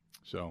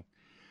 So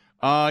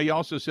he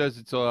also says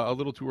it's a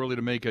little too early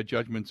to make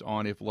judgments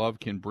on if Love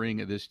can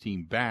bring this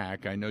team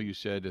back. I know you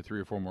said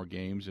 3 or 4 more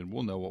games, and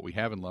we'll know what we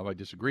have in Love. I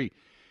disagree.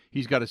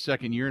 He's got a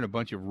second year and a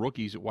bunch of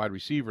rookies at wide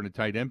receiver and a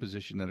tight end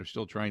position that are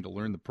still trying to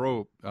learn the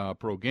pro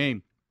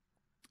game.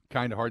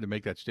 Kind of hard to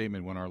make that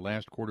statement when our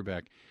last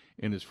quarterback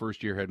in his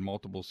first year had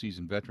multiple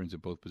seasoned veterans at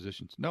both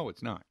positions. No,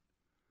 it's not.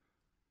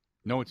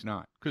 No, it's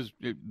not. Because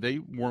they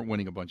weren't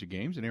winning a bunch of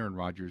games, and Aaron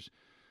Rodgers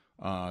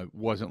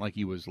wasn't like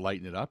he was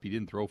lighting it up. He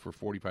didn't throw for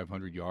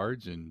 4,500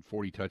 yards and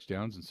 40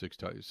 touchdowns and 6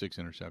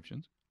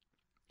 interceptions.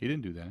 He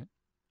didn't do that.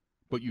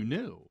 But you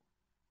knew.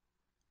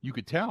 You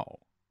could tell.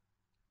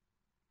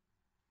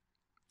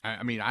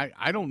 I mean,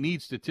 I don't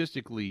need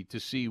statistically to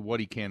see what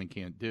he can and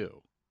can't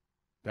do.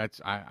 That's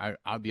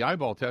the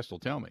eyeball test will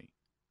tell me.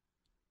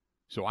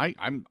 So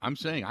I'm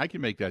saying I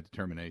can make that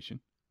determination.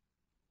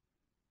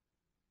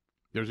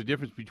 There's a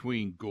difference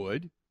between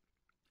good,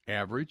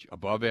 average,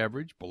 above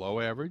average, below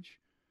average,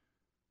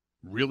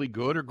 really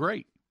good or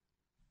great.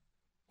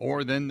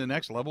 Or then the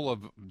next level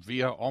of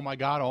via, oh my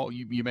God,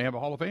 you may have a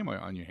Hall of Fame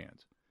on your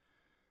hands.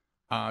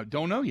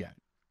 Don't know yet.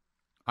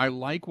 I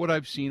like what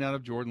I've seen out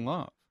of Jordan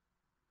Love.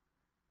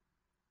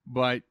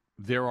 But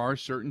there are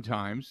certain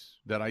times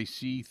that I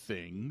see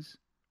things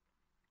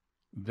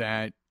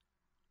that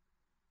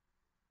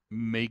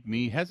make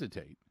me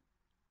hesitate.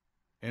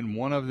 And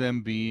one of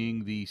them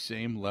being the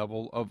same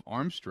level of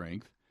arm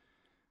strength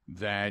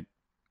that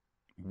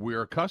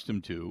we're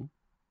accustomed to,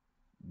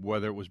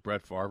 whether it was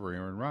Brett Favre or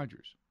Aaron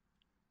Rodgers.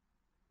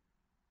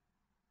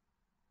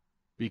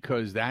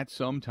 Because that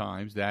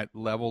sometimes, that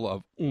level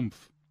of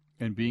oomph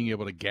and being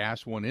able to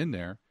gas one in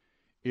there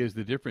is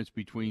the difference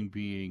between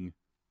being,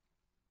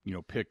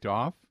 picked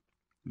off,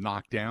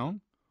 knocked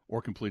down,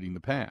 or completing the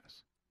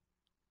pass.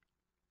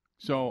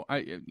 So,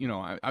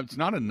 it's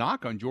not a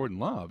knock on Jordan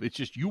Love. It's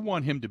just you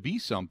want him to be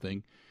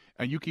something,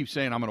 and you keep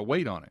saying, I'm going to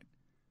wait on it.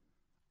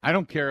 I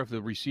don't care if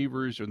the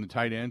receivers or the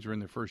tight ends are in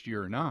their first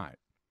year or not.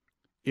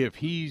 If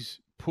he's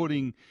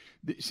putting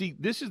 – see,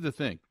 this is the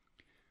thing.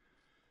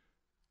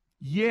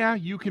 Yeah,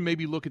 you can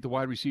maybe look at the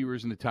wide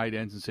receivers and the tight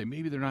ends and say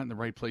maybe they're not in the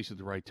right place at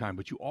the right time.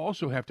 But you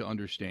also have to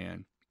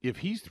understand if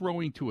he's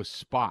throwing to a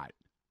spot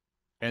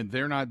and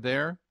they're not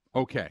there,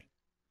 okay.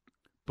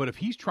 But if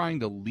he's trying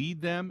to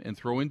lead them and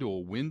throw into a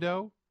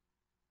window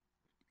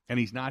and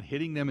he's not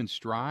hitting them in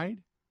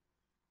stride,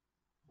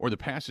 or the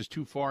pass is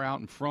too far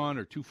out in front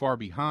or too far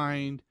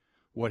behind,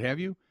 what have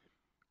you,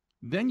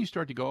 then you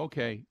start to go,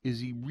 okay, is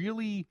he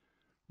really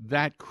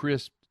that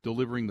crisp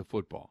delivering the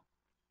football?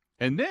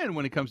 And then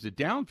when it comes to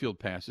downfield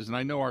passes, and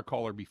I know our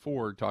caller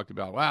before talked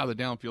about, wow, the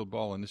downfield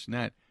ball and this and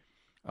that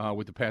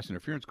with the pass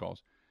interference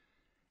calls.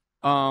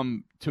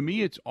 To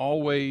me, it's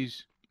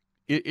always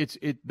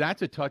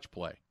that's a touch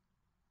play.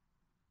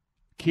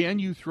 Can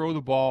you throw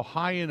the ball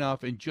high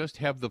enough and just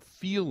have the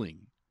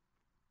feeling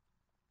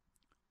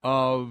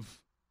of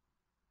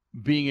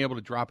being able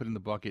to drop it in the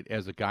bucket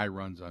as a guy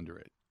runs under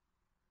it?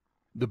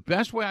 The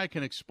best way I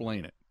can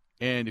explain it,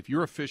 and if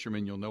you're a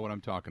fisherman, you'll know what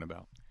I'm talking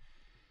about.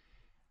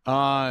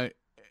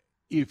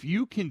 If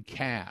you can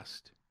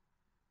cast,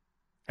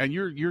 and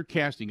you're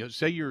casting,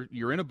 say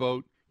you're in a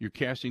boat, you're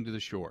casting to the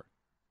shore,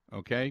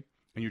 okay,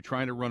 and you're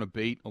trying to run a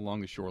bait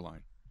along the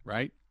shoreline,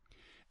 right?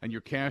 And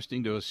you're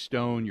casting to a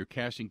stone, you're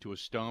casting to a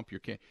stump.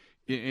 And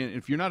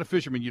if you're not a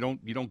fisherman, you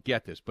don't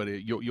get this, but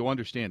you'll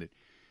understand it.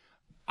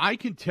 I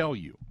can tell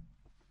you,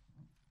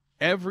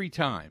 every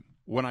time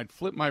when I'd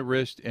flip my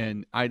wrist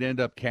and I'd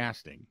end up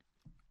casting,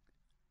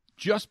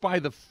 just by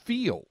the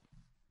feel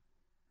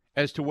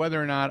as to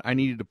whether or not I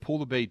needed to pull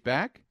the bait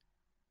back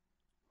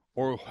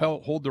or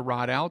hold the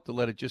rod out to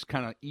let it just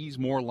kind of ease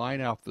more line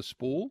off the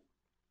spool,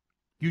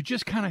 you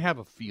just kind of have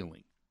a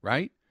feeling,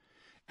 right?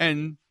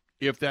 And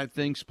if that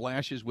thing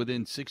splashes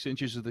within 6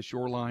 inches of the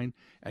shoreline,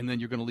 and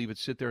then you're going to leave it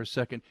sit there a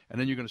second, and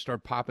then you're going to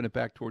start popping it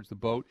back towards the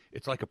boat,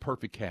 it's like a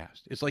perfect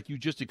cast. It's like you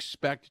just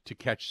expect to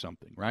catch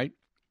something, right?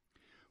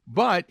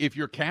 But if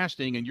you're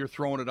casting and you're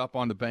throwing it up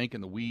on the bank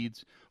in the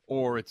weeds,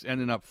 or it's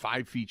ending up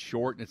 5 feet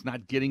short and it's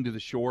not getting to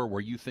the shore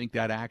where you think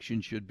that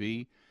action should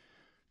be,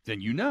 then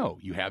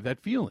you have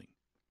that feeling,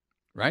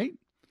 right?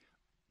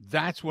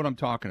 That's what I'm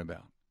talking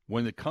about.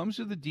 When it comes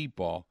to the deep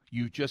ball,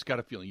 you've just got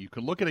a feeling. You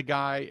can look at a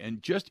guy,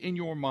 and just in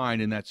your mind,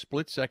 in that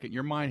split second,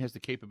 your mind has the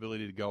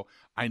capability to go,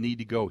 I need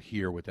to go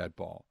here with that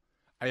ball.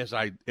 As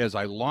I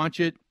launch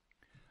it,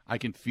 I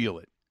can feel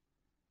it.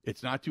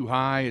 It's not too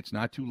high. It's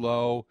not too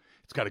low.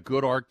 It's got a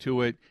good arc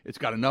to it. It's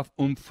got enough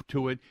oomph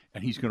to it,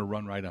 and he's going to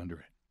run right under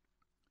it.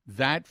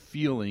 That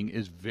feeling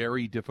is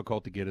very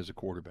difficult to get as a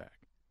quarterback.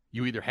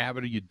 You either have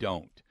it or you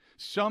don't.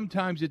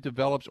 Sometimes it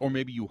develops, or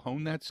maybe you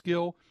hone that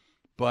skill,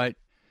 but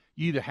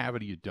you either have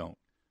it or you don't.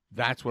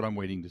 That's what I'm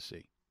waiting to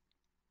see.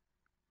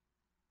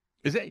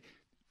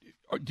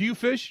 Do you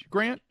fish,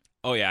 Grant?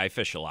 Oh, yeah, I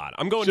fish a lot.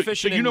 I'm going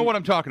fishing. So you know what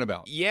I'm talking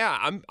about. Yeah,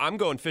 I'm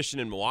going fishing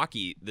in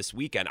Milwaukee this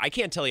weekend. I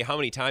can't tell you how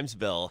many times,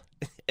 Bill,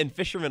 and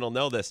fishermen will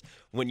know this,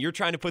 when you're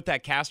trying to put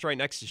that cast right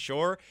next to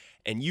shore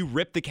and you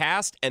rip the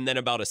cast, and then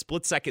about a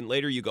split second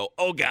later you go,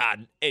 oh,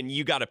 God, and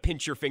you got to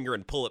pinch your finger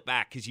and pull it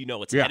back because you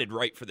know it's headed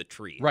right for the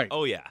tree. Right.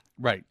 Oh, yeah.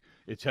 Right.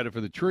 It's headed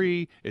for the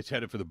tree. It's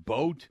headed for the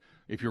boat.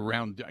 If you're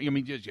around,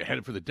 you're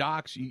headed for the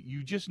docks.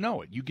 You just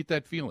know it. You get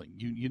that feeling.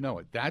 You know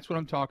it. That's what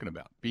I'm talking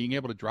about, being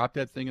able to drop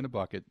that thing in a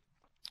bucket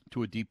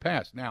to a deep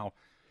pass. Now,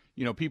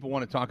 people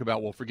want to talk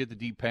about, well, forget the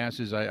deep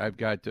passes. I've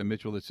got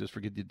Mitchell that says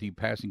forget the deep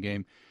passing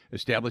game,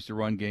 establish the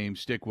run game,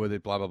 stick with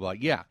it, blah, blah, blah.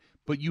 Yeah,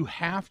 but you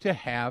have to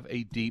have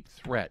a deep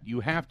threat.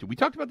 You have to. We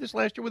talked about this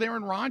last year with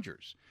Aaron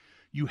Rodgers.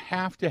 You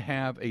have to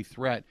have a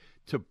threat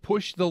to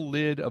push the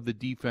lid of the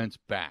defense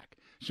back.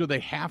 So they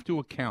have to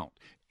account.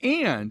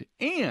 And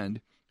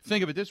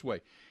think of it this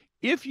way.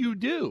 If you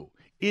do,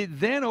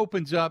 it then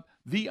opens up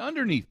the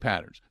underneath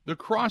patterns, the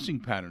crossing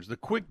patterns, the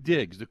quick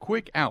digs, the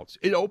quick outs.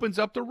 It opens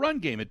up the run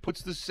game. It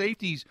puts the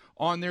safeties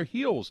on their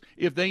heels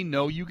if they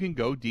know you can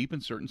go deep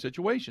in certain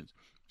situations.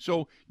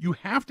 So you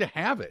have to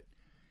have it.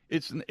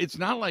 It's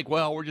not like,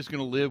 well, we're just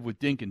going to live with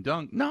dink and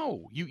dunk.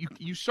 No,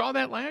 you saw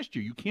that last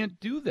year. You can't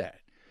do that.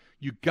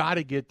 You got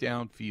to get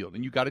downfield,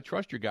 and you got to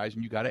trust your guys,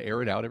 and you got to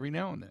air it out every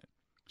now and then.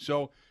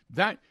 So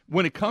that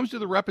when it comes to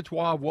the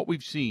repertoire of what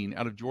we've seen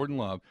out of Jordan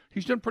Love,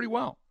 he's done pretty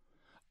well.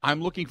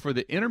 I'm looking for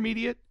the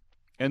intermediate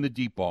and the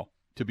deep ball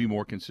to be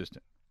more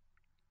consistent.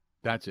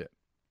 That's it.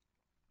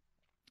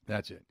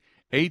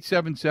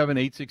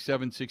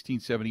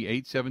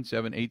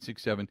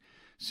 877-867-1670,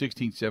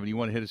 877-867-1670. You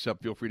want to hit us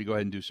up, feel free to go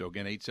ahead and do so.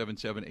 Again,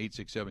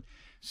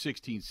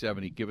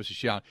 877-867-1670. Give us a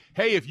shout.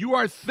 Hey, if you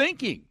are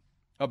thinking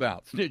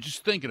about,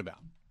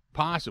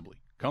 possibly,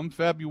 come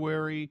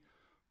February,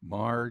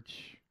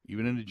 March,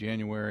 even into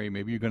January,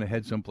 maybe you're going to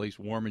head someplace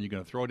warm and you're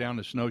going to throw down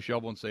the snow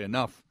shovel and say,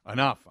 enough. I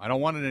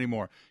don't want it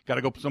anymore. Got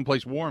to go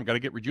someplace warm. Got to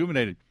get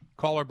rejuvenated.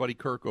 Call our buddy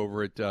Kirk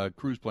over at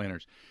Cruise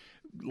Planners.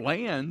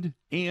 land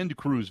and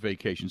cruise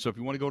vacation. So if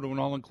you want to go to an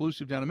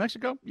all-inclusive down in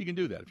Mexico, you can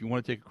do that. If you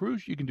want to take a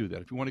cruise, you can do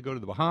that. If you want to go to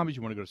the Bahamas,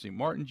 you want to go to St.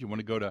 Martin's, you want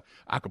to go to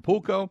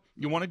Acapulco,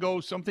 you want to go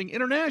something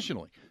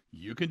internationally,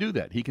 you can do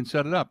that. He can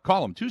set it up.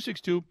 Call him,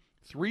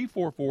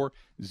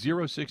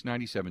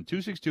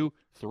 262-344-0697,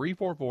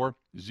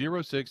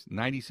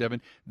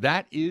 262-344-0697.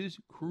 That is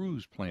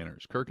Cruise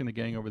Planners. Kirk and the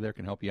gang over there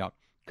can help you out.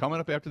 Coming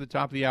up after the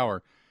top of the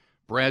hour,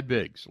 Brad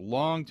Biggs,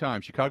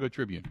 longtime Chicago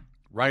Tribune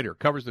writer,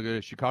 covers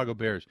the Chicago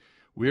Bears.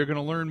 We are going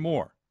to learn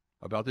more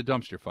about the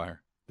dumpster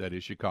fire that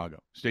is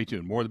Chicago. Stay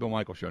tuned. More of the Bill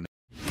Michaels Show now.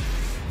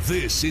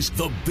 This is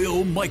the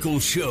Bill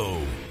Michaels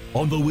Show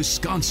on the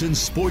Wisconsin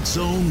Sports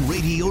Zone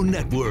Radio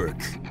Network.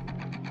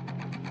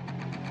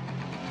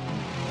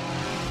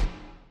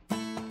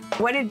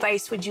 What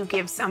advice would you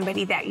give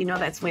somebody that you know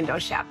that's window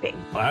shopping?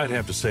 I'd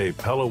have to say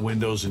Pella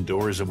Windows and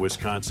Doors of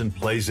Wisconsin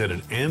plays at an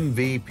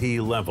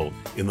MVP level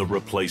in the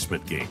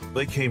replacement game.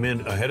 They came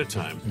in ahead of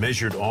time,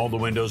 measured all the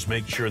windows,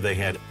 make sure they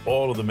had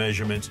all of the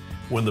measurements.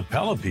 When the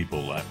Pella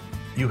people left,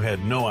 you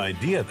had no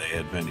idea they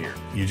had been here.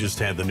 You just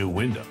had the new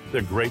window.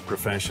 They're great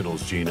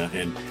professionals, Gina,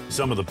 and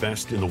some of the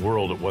best in the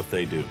world at what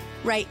they do.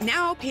 Right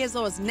now, pay as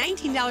low as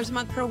 $19 a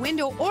month per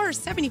window or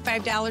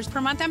 $75 per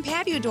month on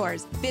patio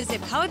doors. Visit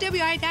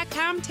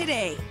PellaWI.com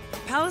today.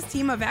 Pella's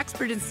team of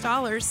expert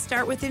installers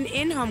start with an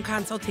in-home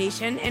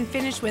consultation and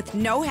finish with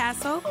no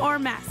hassle or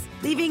mess,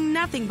 leaving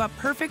nothing but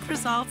perfect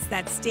results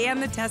that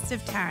stand the test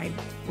of time.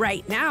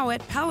 Right now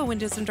at Pella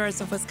Windows and Doors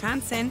of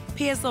Wisconsin,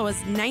 pay as low as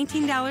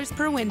 $19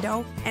 per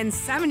window and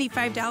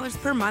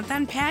 $75 per month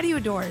on patio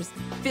doors.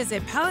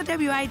 Visit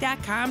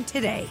PellaWI.com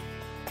today.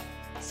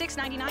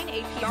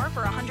 $6.99 APR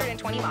for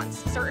 120 months.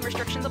 Certain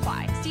restrictions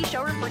apply. See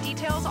showroom for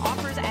details.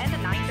 Offers end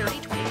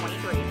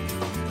 9/30/2023.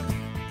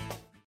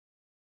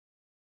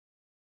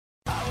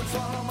 I would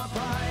swallow my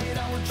pride,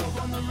 I would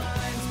choke on the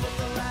rhymes, but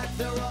the lack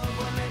thereof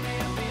will make me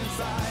empty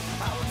inside.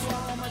 I would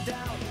swallow my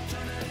doubt,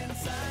 turn it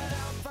inside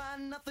out,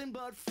 find nothing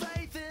but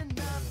faith in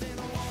nothing.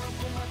 I wanna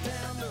put my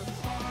tender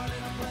heart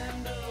in a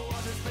blender,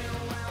 watch it spin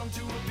around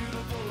to a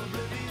beautiful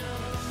oblivion.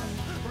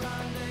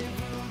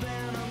 Rendezvous,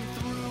 then I'm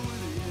through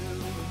with you.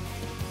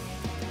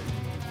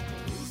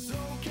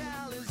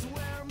 SoCal is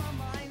where my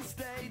mind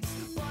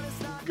stays, but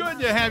it's not. Good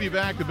to have you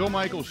back, the Bill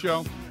Michaels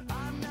Show.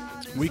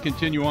 We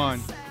continue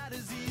on.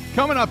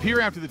 Coming up here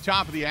after the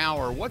top of the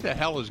hour, what the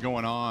hell is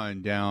going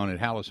on down at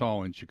Hallis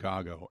Hall in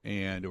Chicago?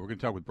 And we're going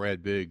to talk with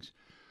Brad Biggs,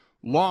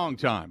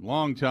 long-time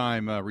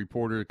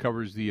reporter,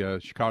 covers the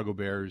Chicago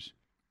Bears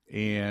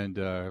and,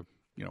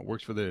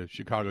 works for the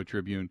Chicago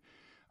Tribune.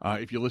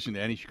 If you listen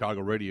to any Chicago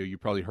radio, you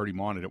probably heard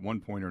him on it at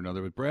one point or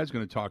another. But Brad's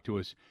going to talk to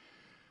us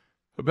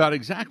about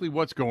exactly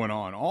what's going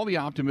on, all the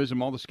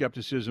optimism, all the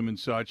skepticism and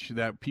such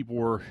that people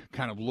were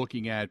kind of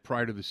looking at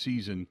prior to the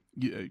season.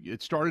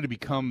 It started to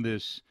become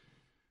this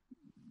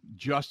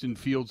Justin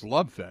Fields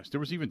love fest. There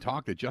was even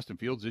talk that Justin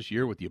Fields this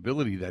year, with the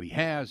ability that he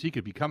has, he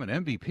could become an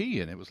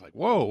MVP. And it was like,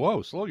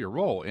 whoa, slow your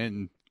roll.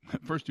 And the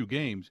first two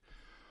games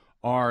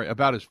are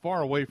about as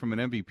far away from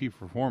an MVP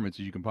performance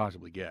as you can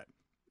possibly get.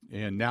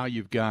 And now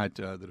you've got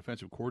the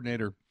defensive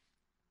coordinator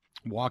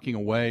walking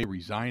away,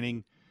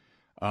 resigning.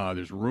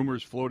 There's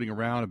rumors floating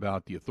around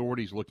about the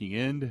authorities looking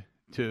into,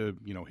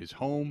 his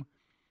home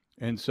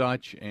and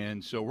such.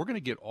 And so we're going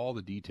to get all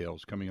the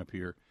details coming up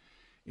here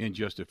in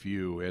just a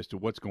few as to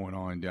what's going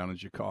on down in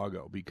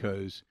Chicago,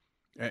 because,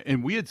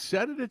 and we had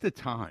said it at the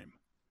time.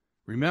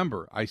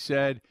 Remember, I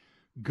said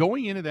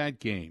going into that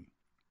game,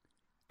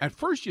 at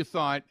first you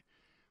thought,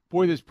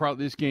 boy,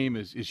 this game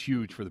is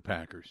huge for the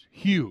Packers.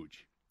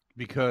 Huge.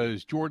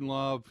 Because Jordan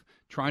Love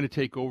trying to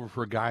take over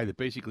for a guy that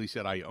basically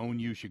said, I own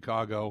you,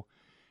 Chicago,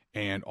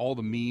 and all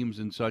the memes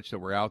and such that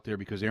were out there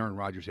because Aaron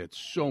Rodgers had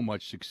so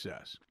much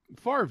success.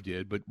 Favre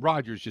did, but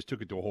Rodgers just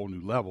took it to a whole new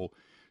level.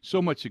 So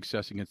much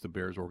success against the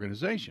Bears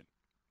organization.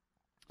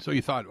 So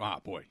you thought,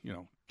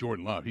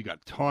 Jordan Love, he got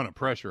a ton of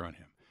pressure on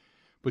him.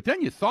 But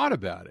then you thought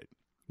about it,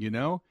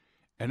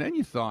 and then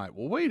you thought,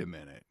 well, wait a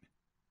minute.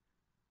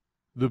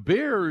 The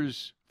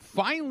Bears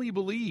finally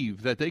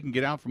believe that they can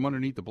get out from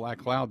underneath the black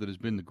cloud that has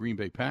been the Green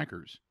Bay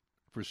Packers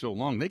for so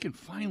long. They can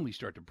finally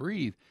start to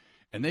breathe,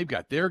 and they've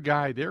got their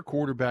guy, their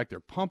quarterback.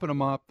 They're pumping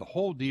them up, the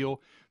whole deal.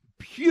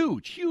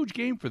 Huge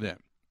game for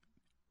them.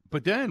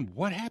 But then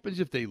what happens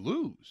if they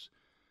lose?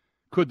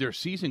 Could their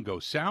season go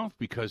south?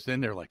 Because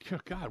then they're like, oh,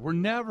 God, we're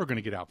never going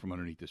to get out from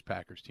underneath this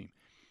Packers team.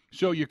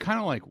 So you're kind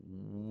of like,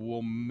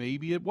 well,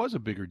 maybe it was a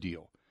bigger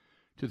deal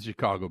to the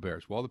Chicago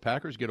Bears. Well, the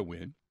Packers get a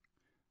win.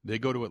 They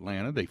go to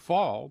Atlanta. They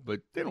fall,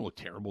 but they don't look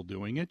terrible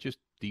doing it. Just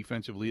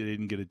defensively, they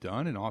didn't get it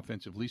done. And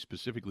offensively,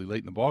 specifically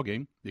late in the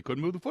ballgame, they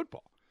couldn't move the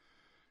football.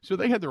 So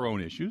they had their own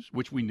issues,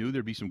 which we knew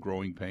there'd be some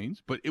growing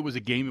pains. But it was a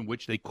game in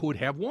which they could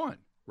have won,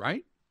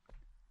 right?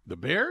 The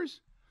Bears?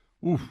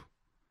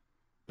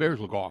 Bears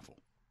look awful.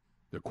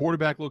 Their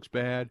quarterback looks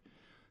bad.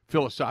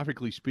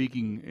 Philosophically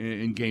speaking,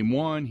 in game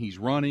one, he's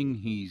running.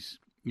 He's,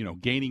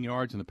 gaining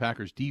yards in the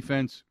Packers'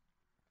 defense.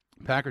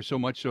 Packers so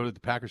much so that the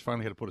Packers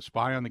finally had to put a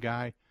spy on the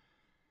guy.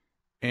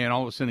 And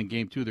all of a sudden in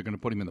game two, they're going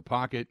to put him in the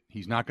pocket.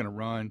 He's not going to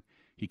run.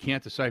 He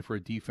can't decipher a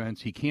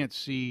defense. He can't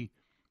see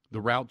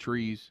the route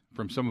trees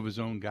from some of his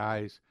own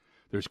guys.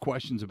 There's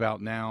questions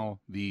about now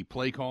the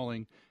play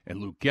calling and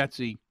Luke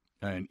Getsy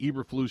and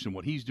Eberflus and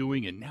what he's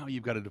doing, and now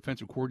you've got a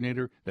defensive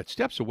coordinator that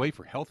steps away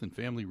for health and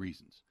family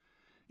reasons,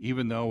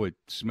 even though it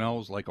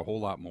smells like a whole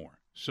lot more.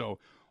 So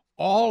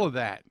all of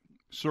that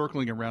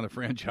circling around a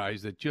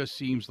franchise that just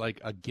seems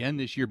like, again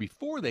this year,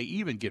 before they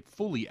even get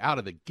fully out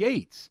of the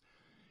gates,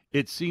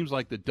 it seems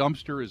like the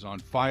dumpster is on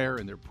fire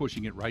and they're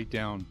pushing it right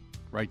down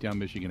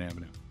Michigan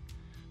Avenue.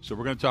 So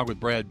we're going to talk with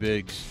Brad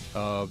Biggs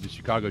of the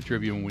Chicago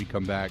Tribune when we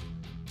come back.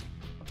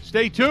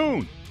 Stay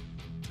tuned.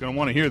 Going to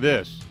want to hear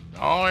this.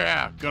 Oh,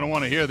 yeah, going to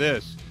want to hear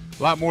this.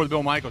 A lot more of the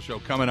Bill Michaels Show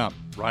coming up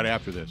right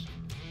after this.